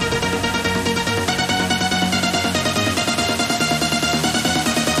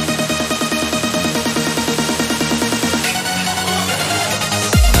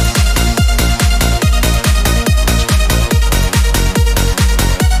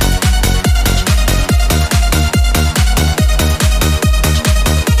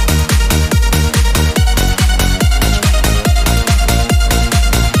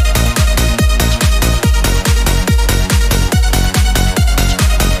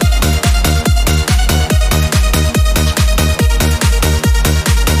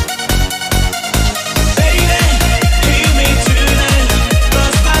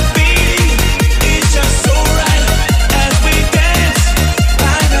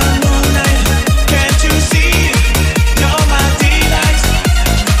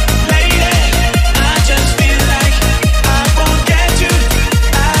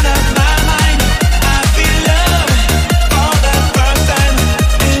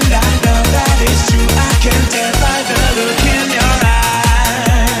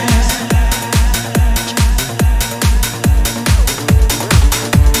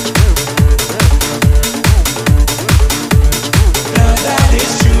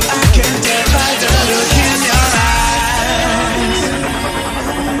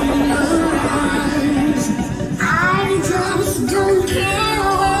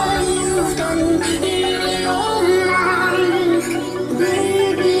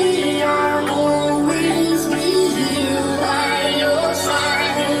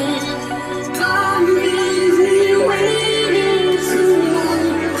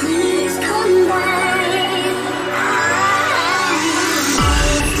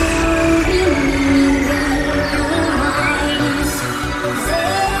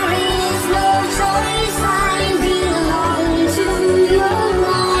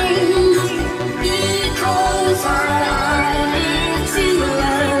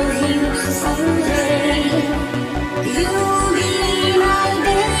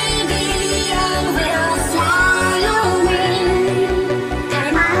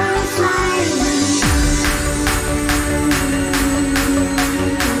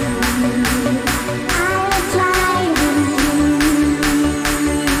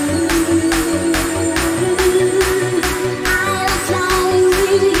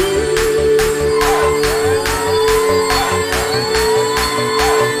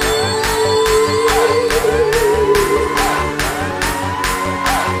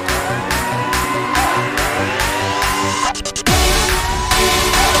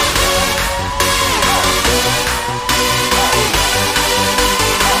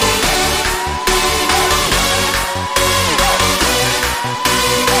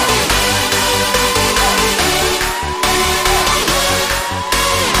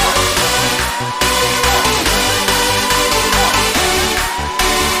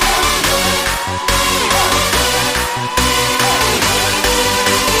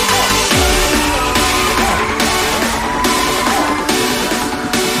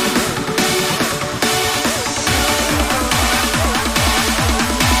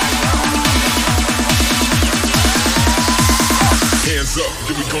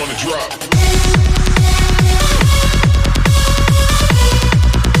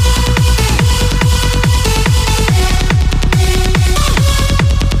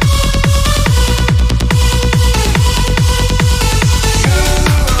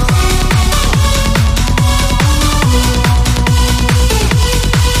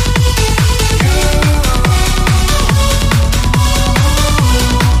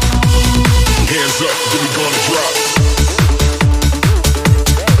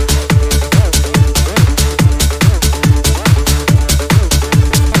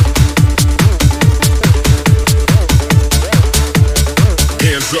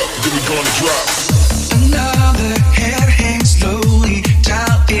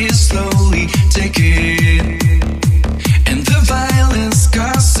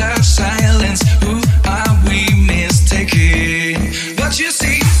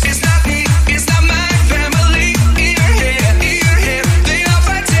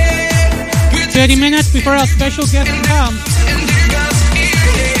 Before our special guest comes.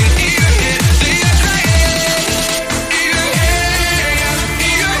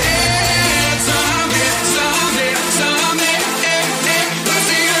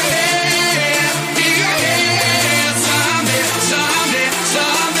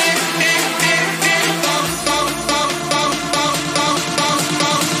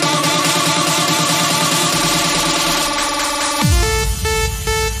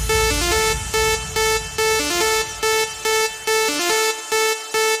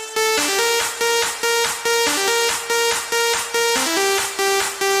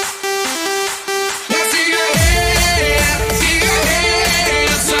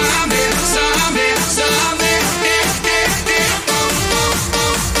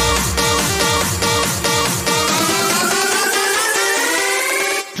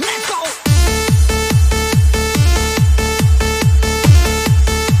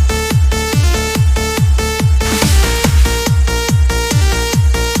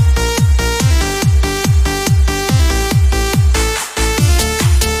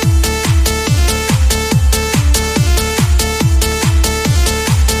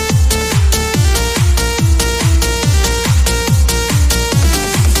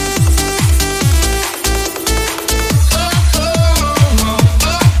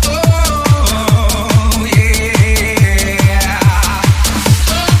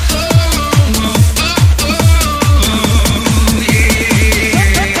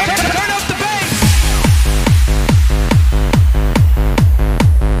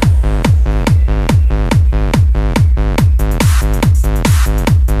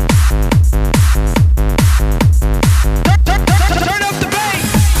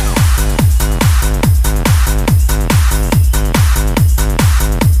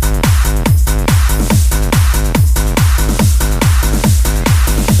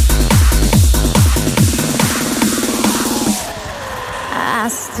 I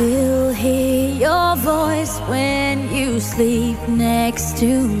still hear your voice when you sleep next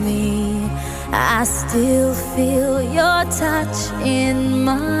to me. I still feel your touch in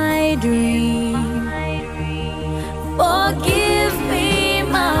my dream. Forgive me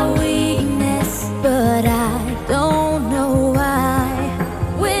my weakness, but I don't know why.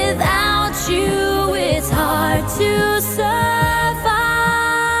 Without you, it's hard to survive.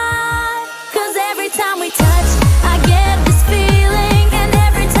 'Cause every time we touch, I get this feeling, and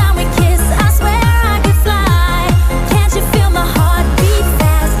every time we kiss, I swear I could fly. Can't you feel my heart beat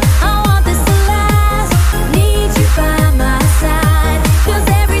fast? I want this to last. Need you by my side. 'Cause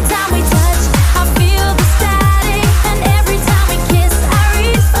every time we touch, I feel the static, and every time we kiss, I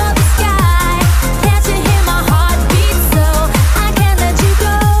reach for the sky. Can't you hear my heart beat so? I can't let you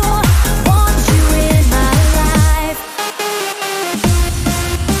go. Want you in my life.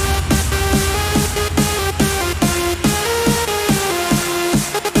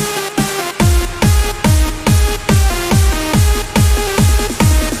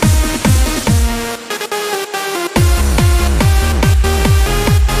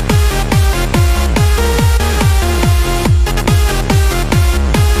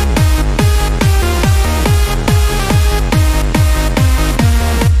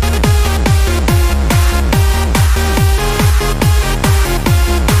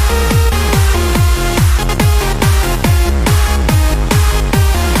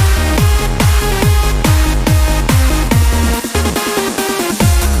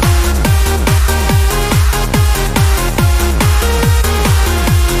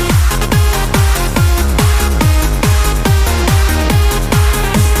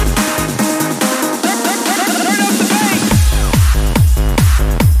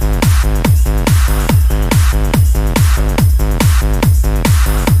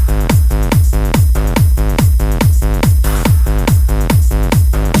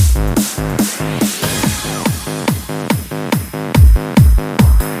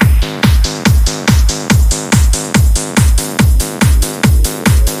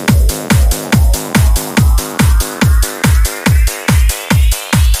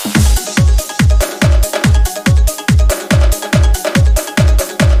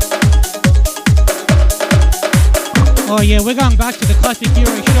 Oh yeah, we're going back to the classic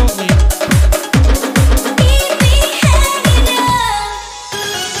era shortly. Keep me hanging up.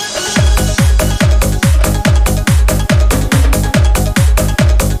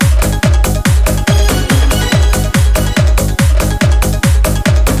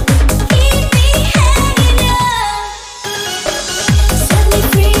 Keep me hanging up. Set me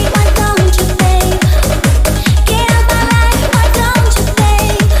free, why don't you, babe? Get out my life, why don't you,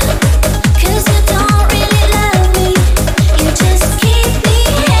 babe? 'Cause you don't really love me. You just keep me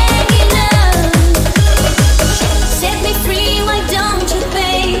hanging up. Set me free, why don't you,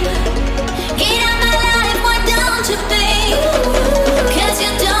 babe? Get out my life, why don't you, babe? 'Cause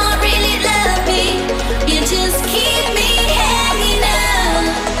you don't really love me. You just keep me hanging up.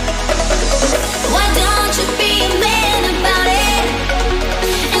 Why don't you be a man about it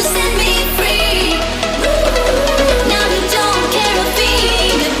and set me free? Now you don't care a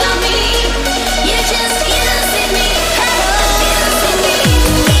thing about me. You just using me. Using me.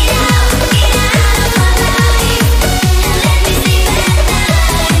 Get out of my life and let me sleep at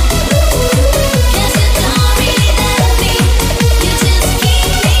night. 'Cause you don't really love me. You just keep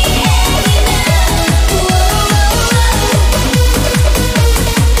me hanging up.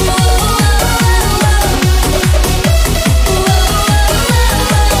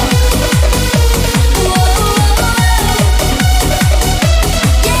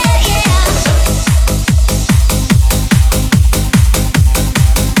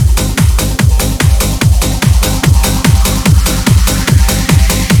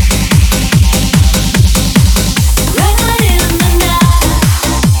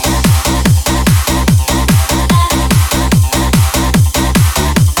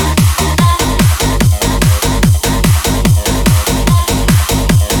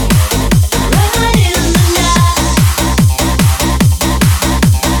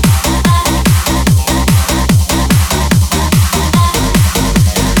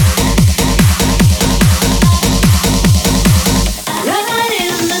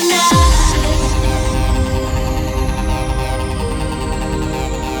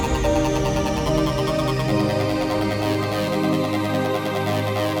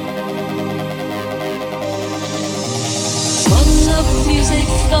 Fall in love with music,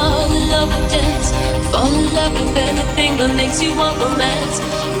 fall in love with dance, fall in love with anything that makes you want romance.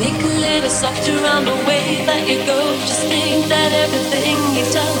 Make a little soft around the way that you go. Just think that everything you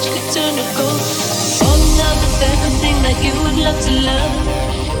touch could turn to gold. Fall in love with everything that you would love to love.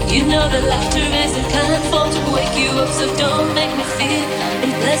 You know that laughter is a kind form to wake you up, so don't make me feel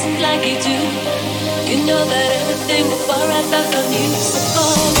unpleasant like you do. You know that everything will fall right back on you. So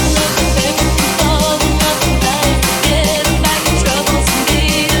fall in love with everything, fall in love with life. Forget about your troubles and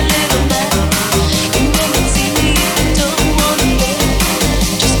be a little man. You never see me if you don't wanna live.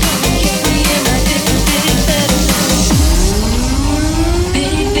 Just come and get me in my big, big better love.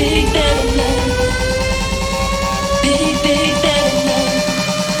 Big, big better love. Big, big better love.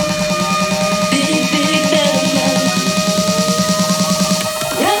 Big, big better love.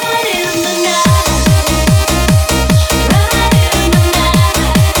 Right in the night. Right in the night.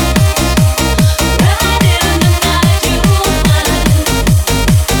 Right in the night, you'll find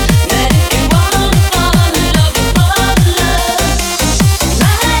that if you wanna fall in love, you fall in love.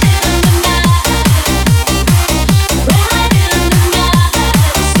 Right in the night. Right in the night.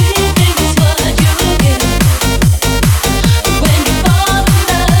 Sweet thing is what you get when you fall in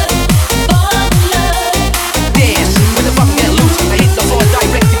love. Fall in love. Dance when the fucking get loose. I hit the floor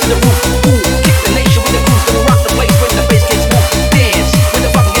directly to the roof. Ooh, kick the nation with the groove, gonna rock the place when the bass gets moved. Dance when the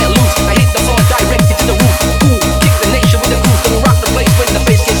fucking get loose. I hit the floor directly to the roof. Ooh, kick the nation with the groove, gonna rock the place when the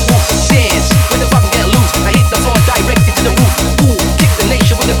bass gets moved. Dance when the fucking get loose. I hit the floor directly to the roof. Ooh, kick the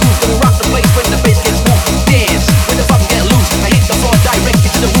nation with the groove, gonna rock the place when the bass gets moved. Dance when the fucking get loose. I hit the floor directly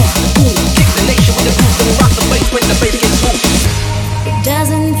to the roof. Ooh, kick the nation with the groove, gonna rock the place when the bass gets moved. It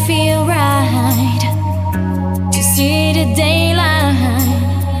doesn't feel right to see the daylight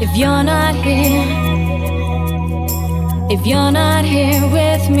if you're not here. If you're not here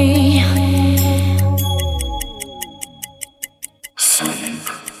with me.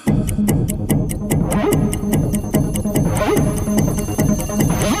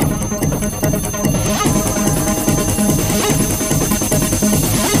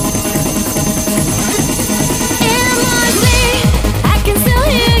 In my sleep, I can still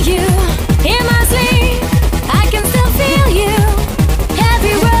hear you. In my sleep, I can still feel you.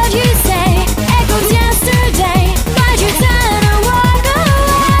 Every word you say echoes yesterday. But you turn and walk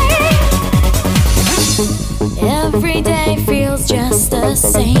away. Every day feels just the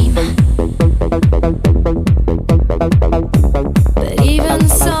same. But even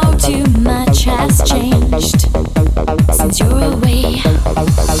so, too much has changed since you're away.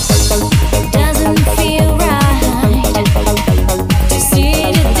 Doesn't feel right to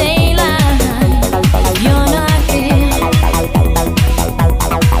see the daylight if you're not here.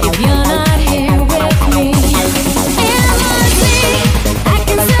 If you're not here with me. In my sleep, I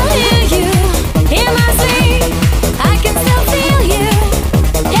can still hear you. In my sleep, I can still feel you.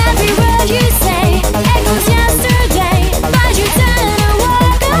 Every word you say echoes yesterday, but you turn and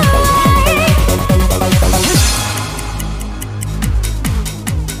walk away.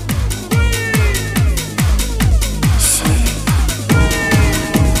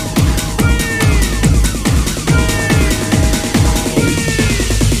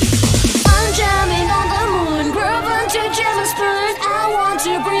 I'm jamming on the moon, grooving to James Blunt. I want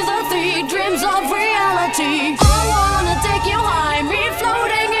to breathe the three dreams of reality. I wanna take you high, me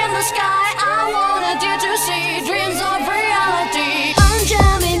floating in the sky. I wanted you to see dreams of reality. I'm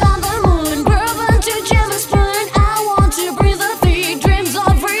jamming on the moon, grooving to James Blunt. I want to breathe the three dreams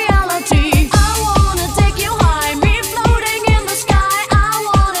of reality. I wanna take you high, me floating in the sky. I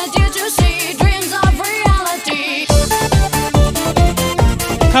wanted you to see dreams of reality.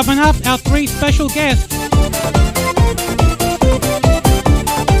 Coming up, our three special guests.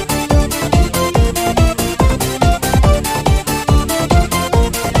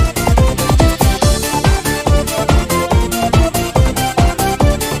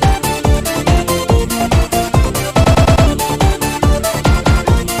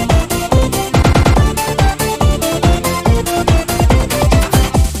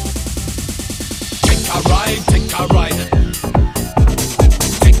 Take a ride, take a ride.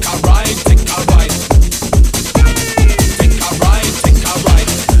 Take a ride, take a ride. Take a ride, take a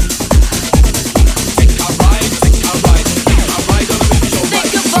ride. Take a ride, take a ride. Take a ride on the show.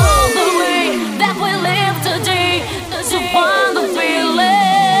 Think of all the way that we live today to find the feeling.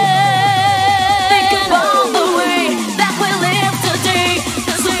 Think of all the way that we live today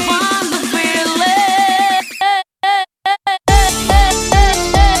to find the feeling.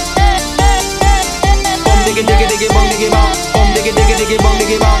 Bum diggy diggy diggy bum diggy bum. Bum diggy diggy diggy bum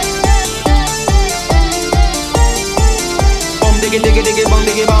diggy bum. Bum diggy diggy diggy bum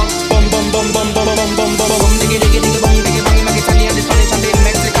diggy bum. Bum bum bum bum bum bum bum bum bum diggy diggy diggy bum diggy bum. Make Italian, Spanish, and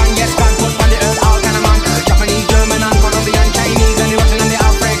Mexican. Yes, God put on the earth all kind of man. Japanese, German, and Colombian, Chinese, and the Russian, and the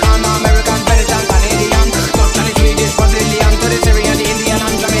African, American, Belgian, Canadian, Dutch, and the Swedish, Brazilian, to the Syrian, the Indian,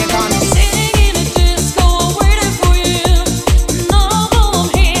 and Jamaican. Sitting in a disco, waiting for you. No, I'm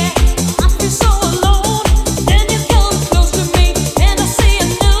here.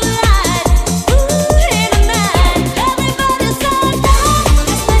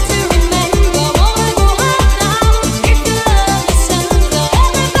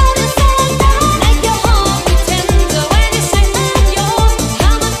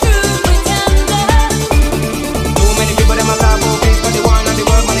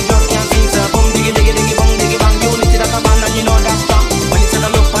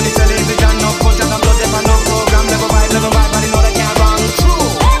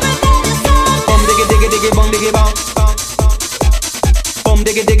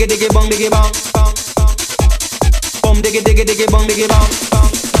 diggy diggy diggy bong diggy bong. Bom diggy diggy diggy bong diggy bong.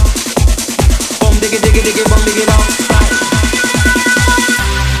 Bom diggy diggy diggy bong diggy bong.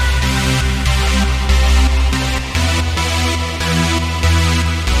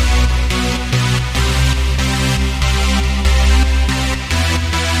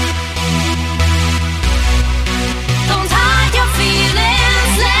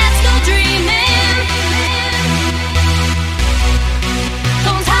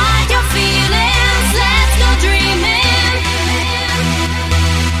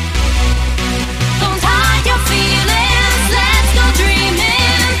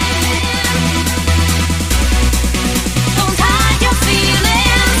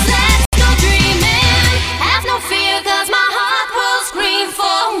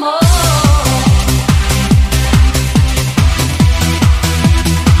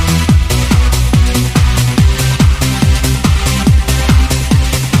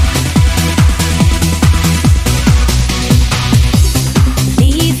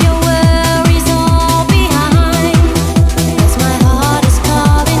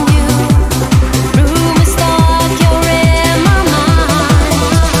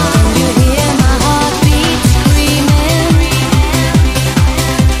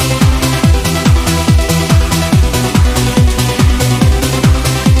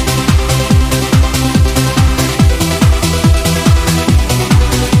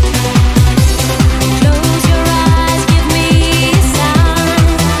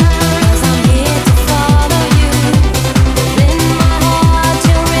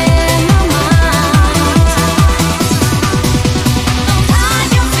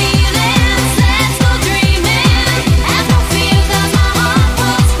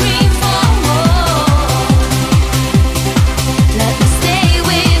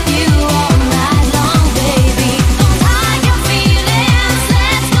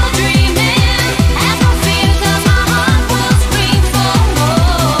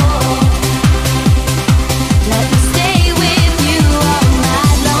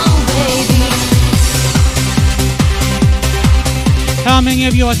 How many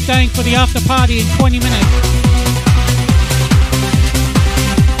of you are staying for the after party in 20 minutes?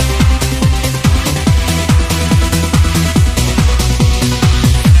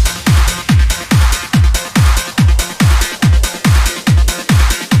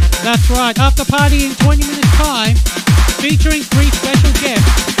 That's right, after party in 20 minutes time, featuring 3 special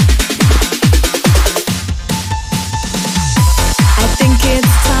guests. I think it's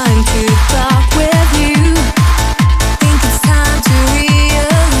time to talk with you. Think it's time to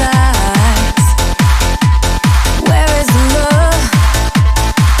realize, where is the love?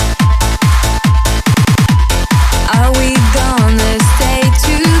 Are we gonna stay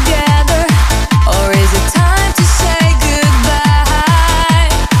together, or is it time to say goodbye?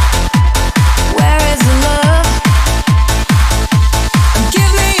 Where is the love?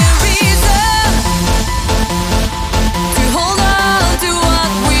 Give me a reason to hold on to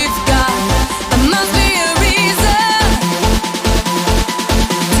what we've got. There must be a reason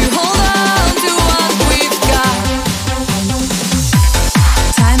to hold on to what we've got.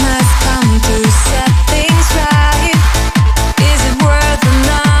 Time has come to set things right. Is it worth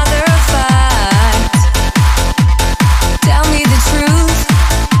another fight? Tell me the truth.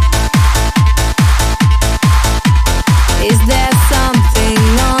 Is there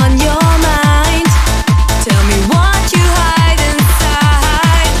something on your mind? Tell me what you hide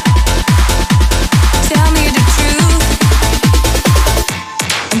inside. Tell me the truth.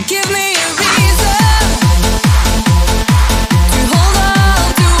 And give me a reason to hold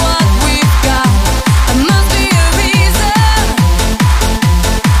on to what we've got. There must be a reason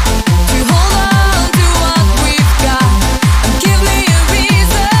to hold on to what we've got. And give me a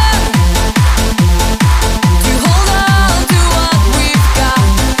reason to hold on to what we've got.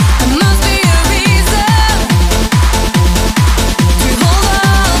 There must be a reason to hold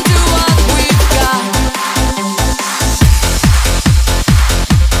on to what we've got.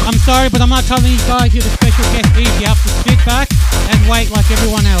 I'm sorry, but I'm not telling you guys who the special guest is. You have to sit back and wait like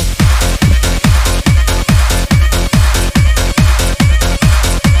everyone else.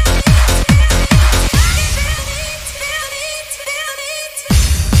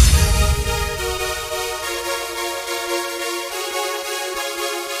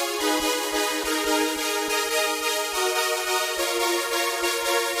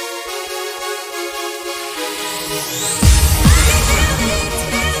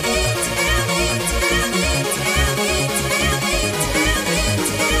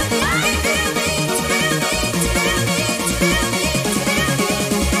 I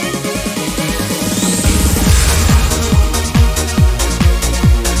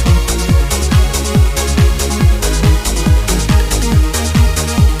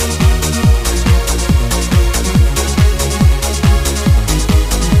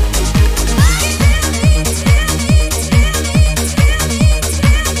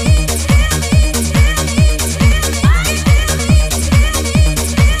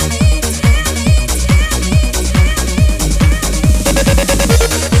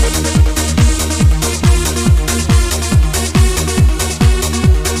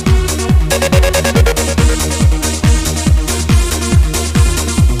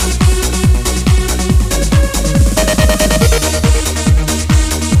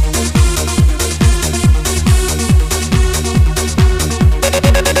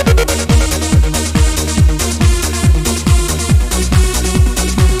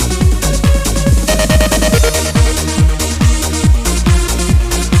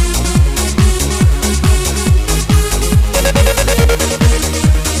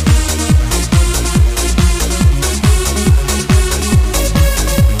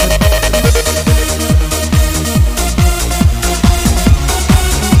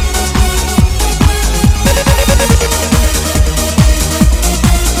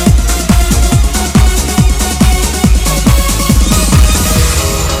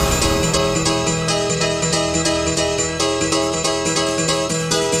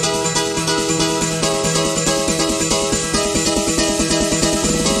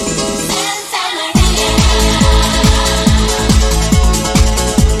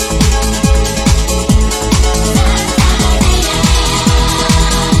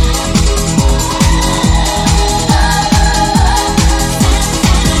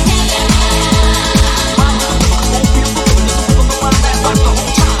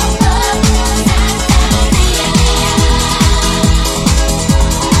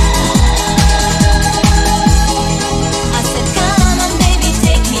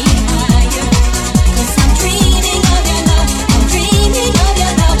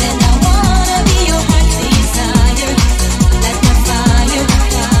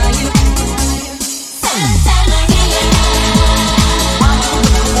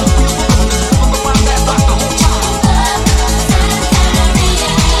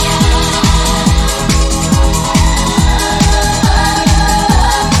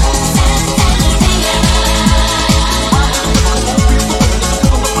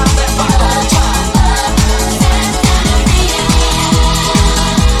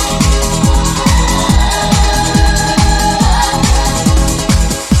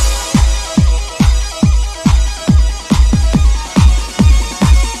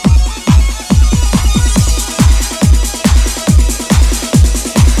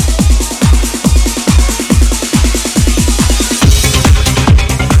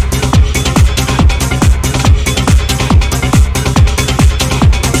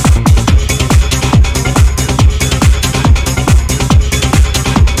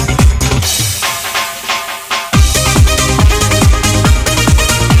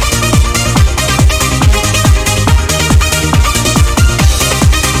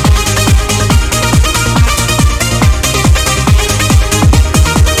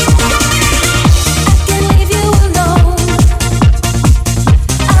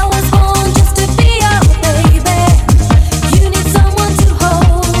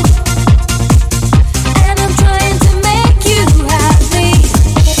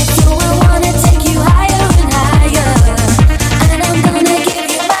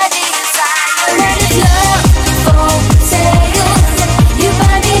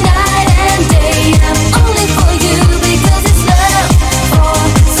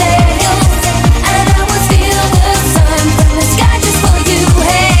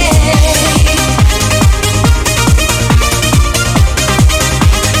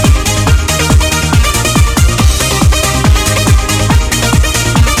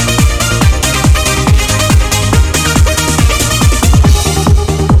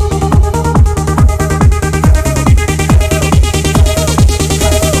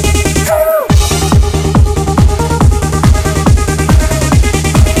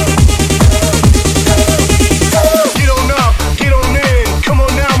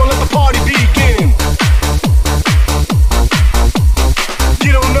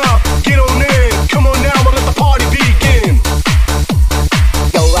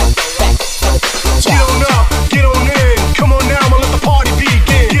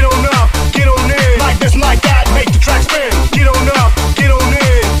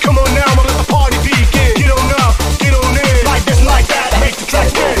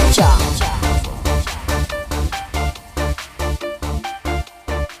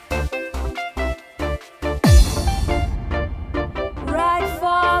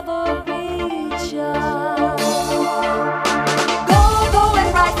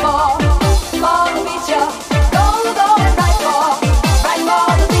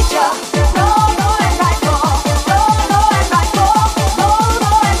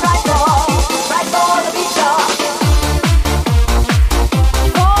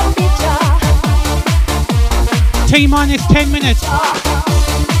T-minus 10 minutes.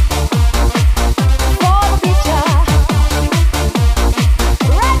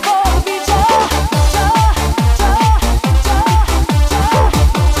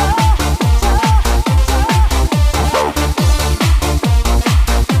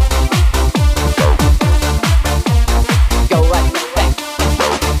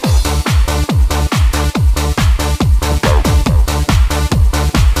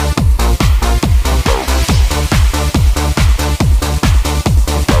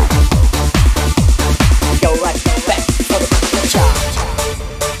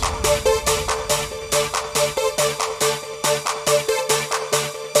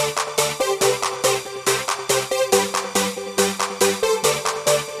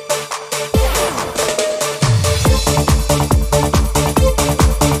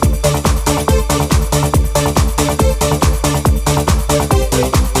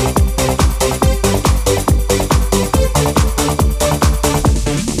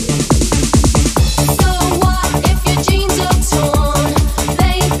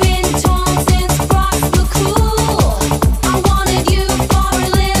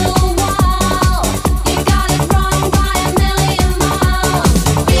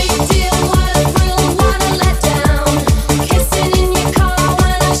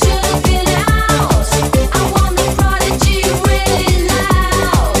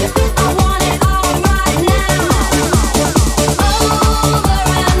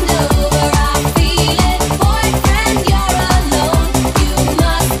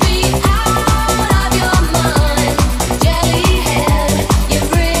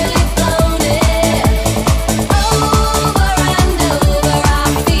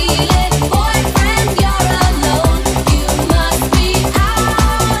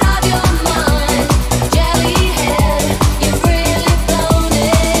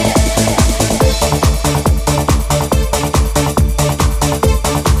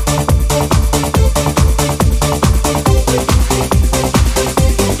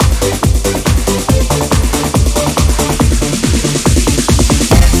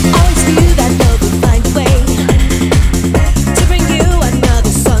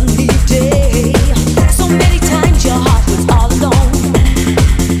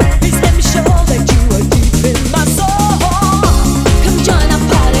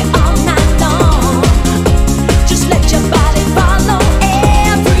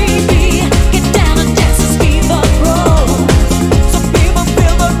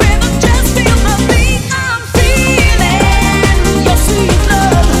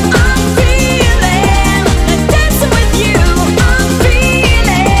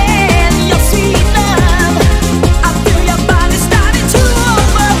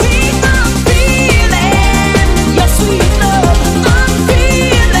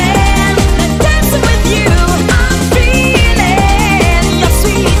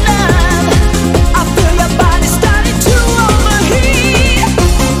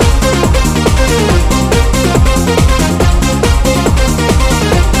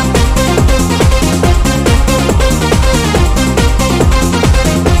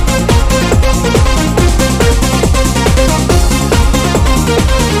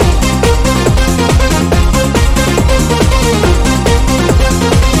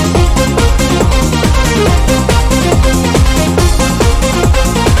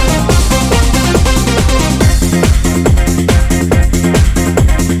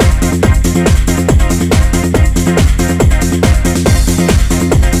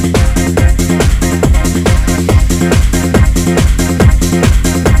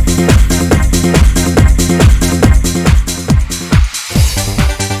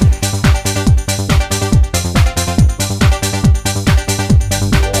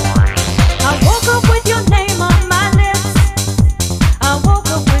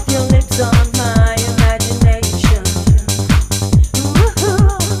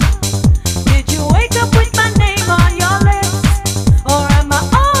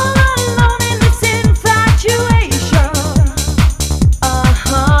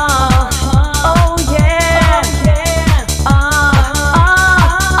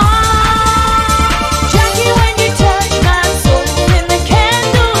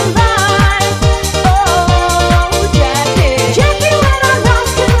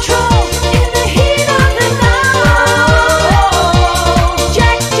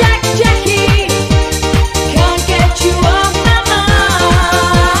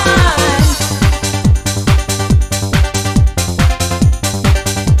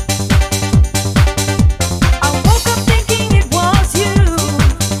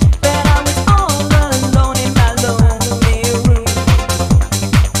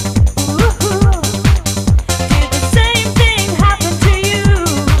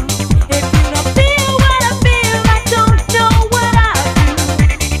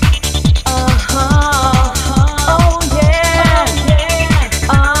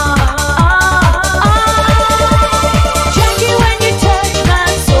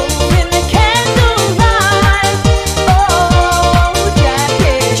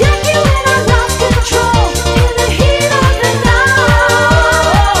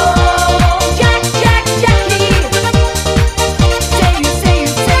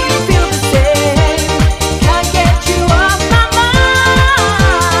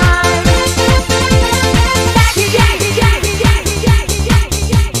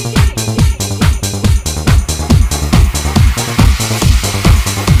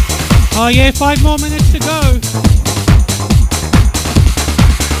 Oh yeah, 5 more minutes to go.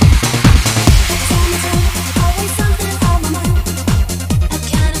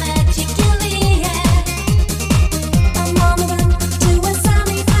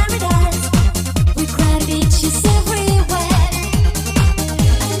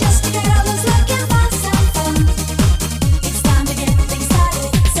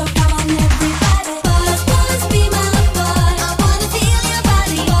 Boys, be my boy, I wanna feel your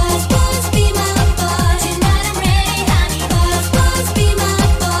body. Boys, be my boy.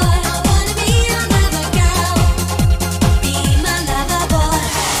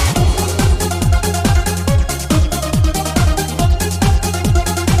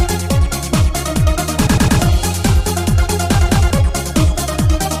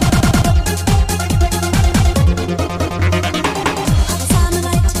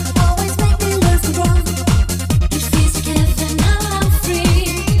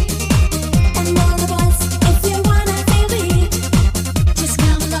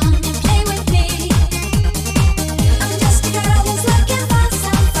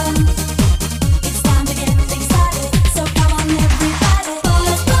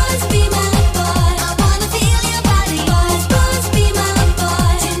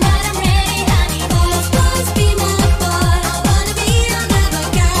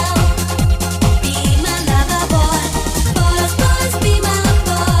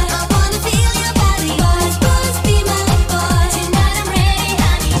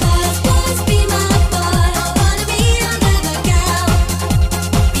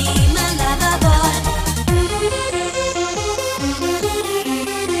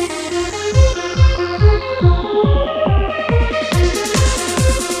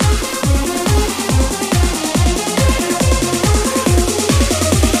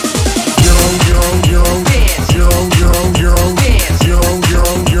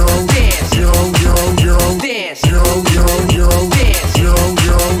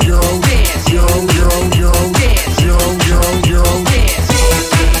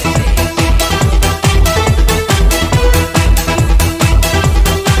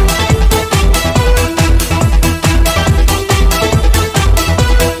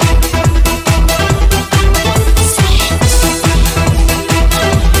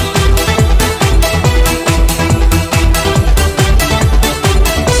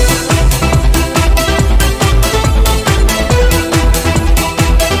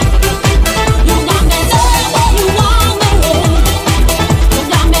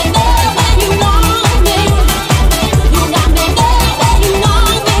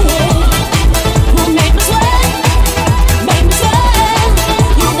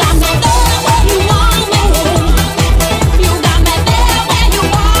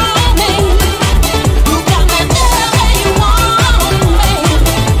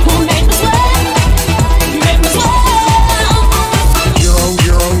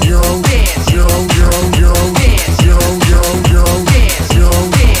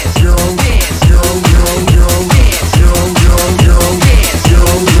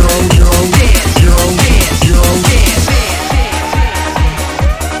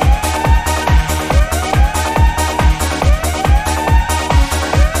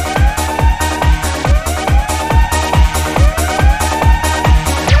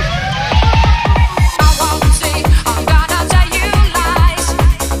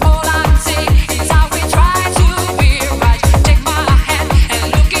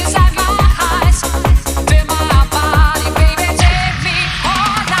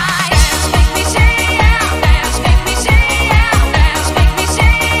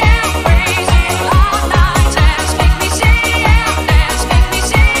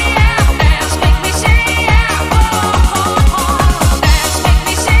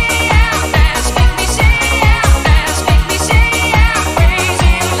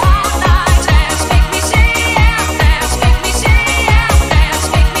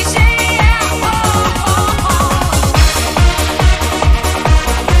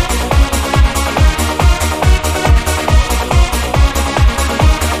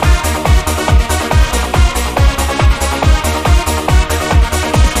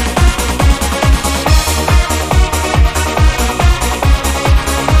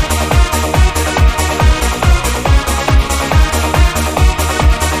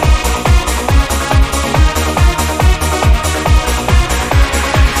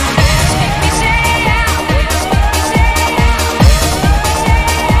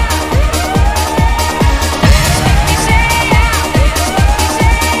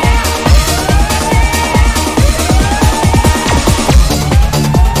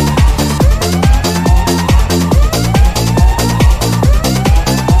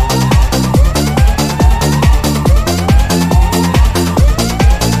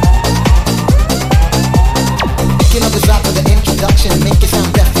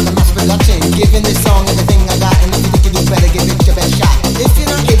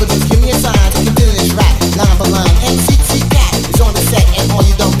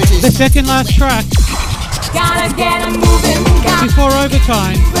 The second last track Gotta get 'em moving, gotta before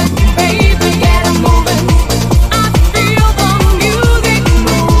overtime. baby, get 'em moving. I feel the music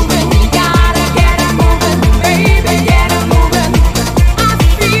moving. Gotta get 'em moving, baby, get 'em moving. I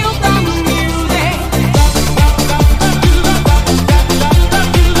feel the music.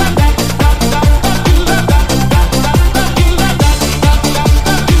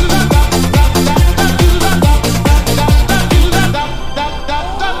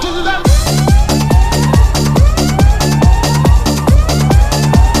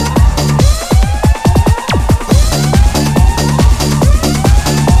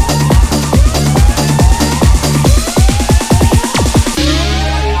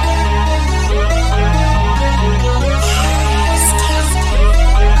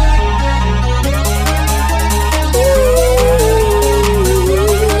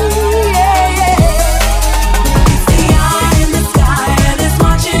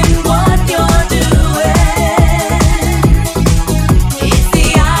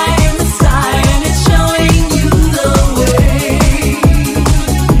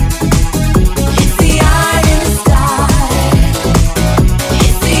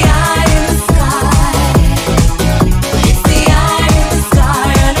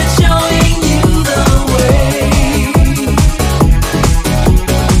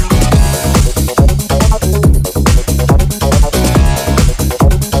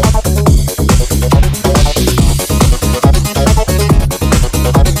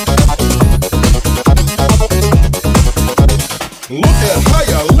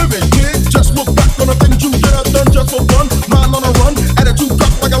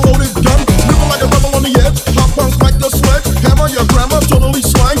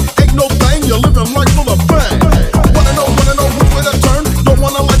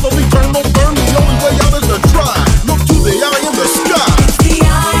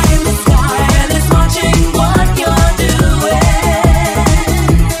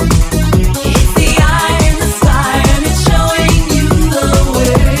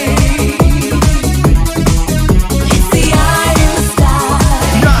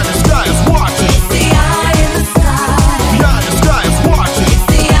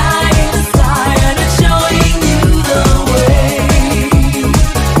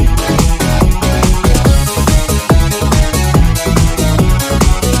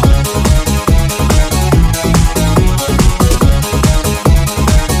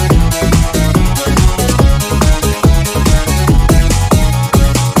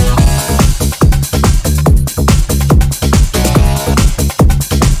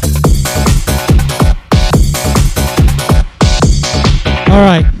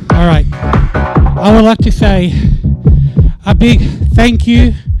 All right. I would like to say a big thank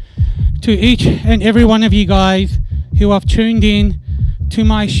you to each and every one of you guys who have tuned in to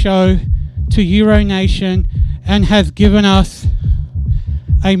my show, to Euro Nation, and has given us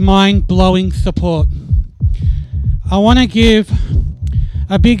a mind-blowing support. I want to give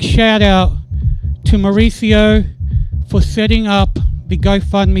a big shout out to Mauricio for setting up the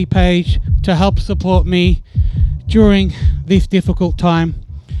GoFundMe page to help support me during this difficult time.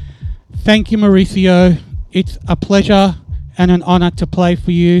 Thank you, Mauricio. It's a pleasure and an honor to play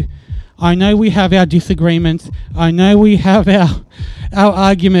for you. I know we have our disagreements. I know we have our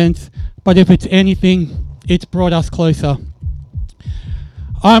arguments, but if it's anything, it's brought us closer.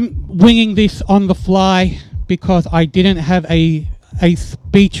 I'm winging this on the fly because I didn't have a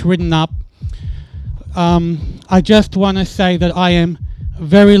speech written up. I just want to say that I am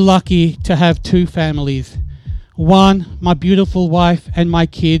very lucky to have two families. One, my beautiful wife and my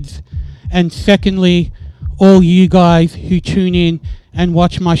kids, and secondly, all you guys who tune in and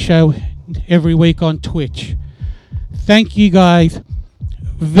watch my show every week on Twitch. Thank you guys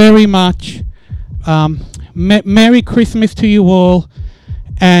very much. Merry Christmas to you all,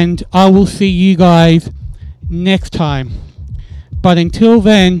 and I will see you guys next time. But until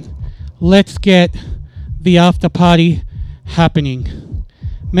then, let's get the after party happening.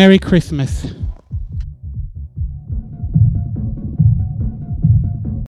 Merry Christmas.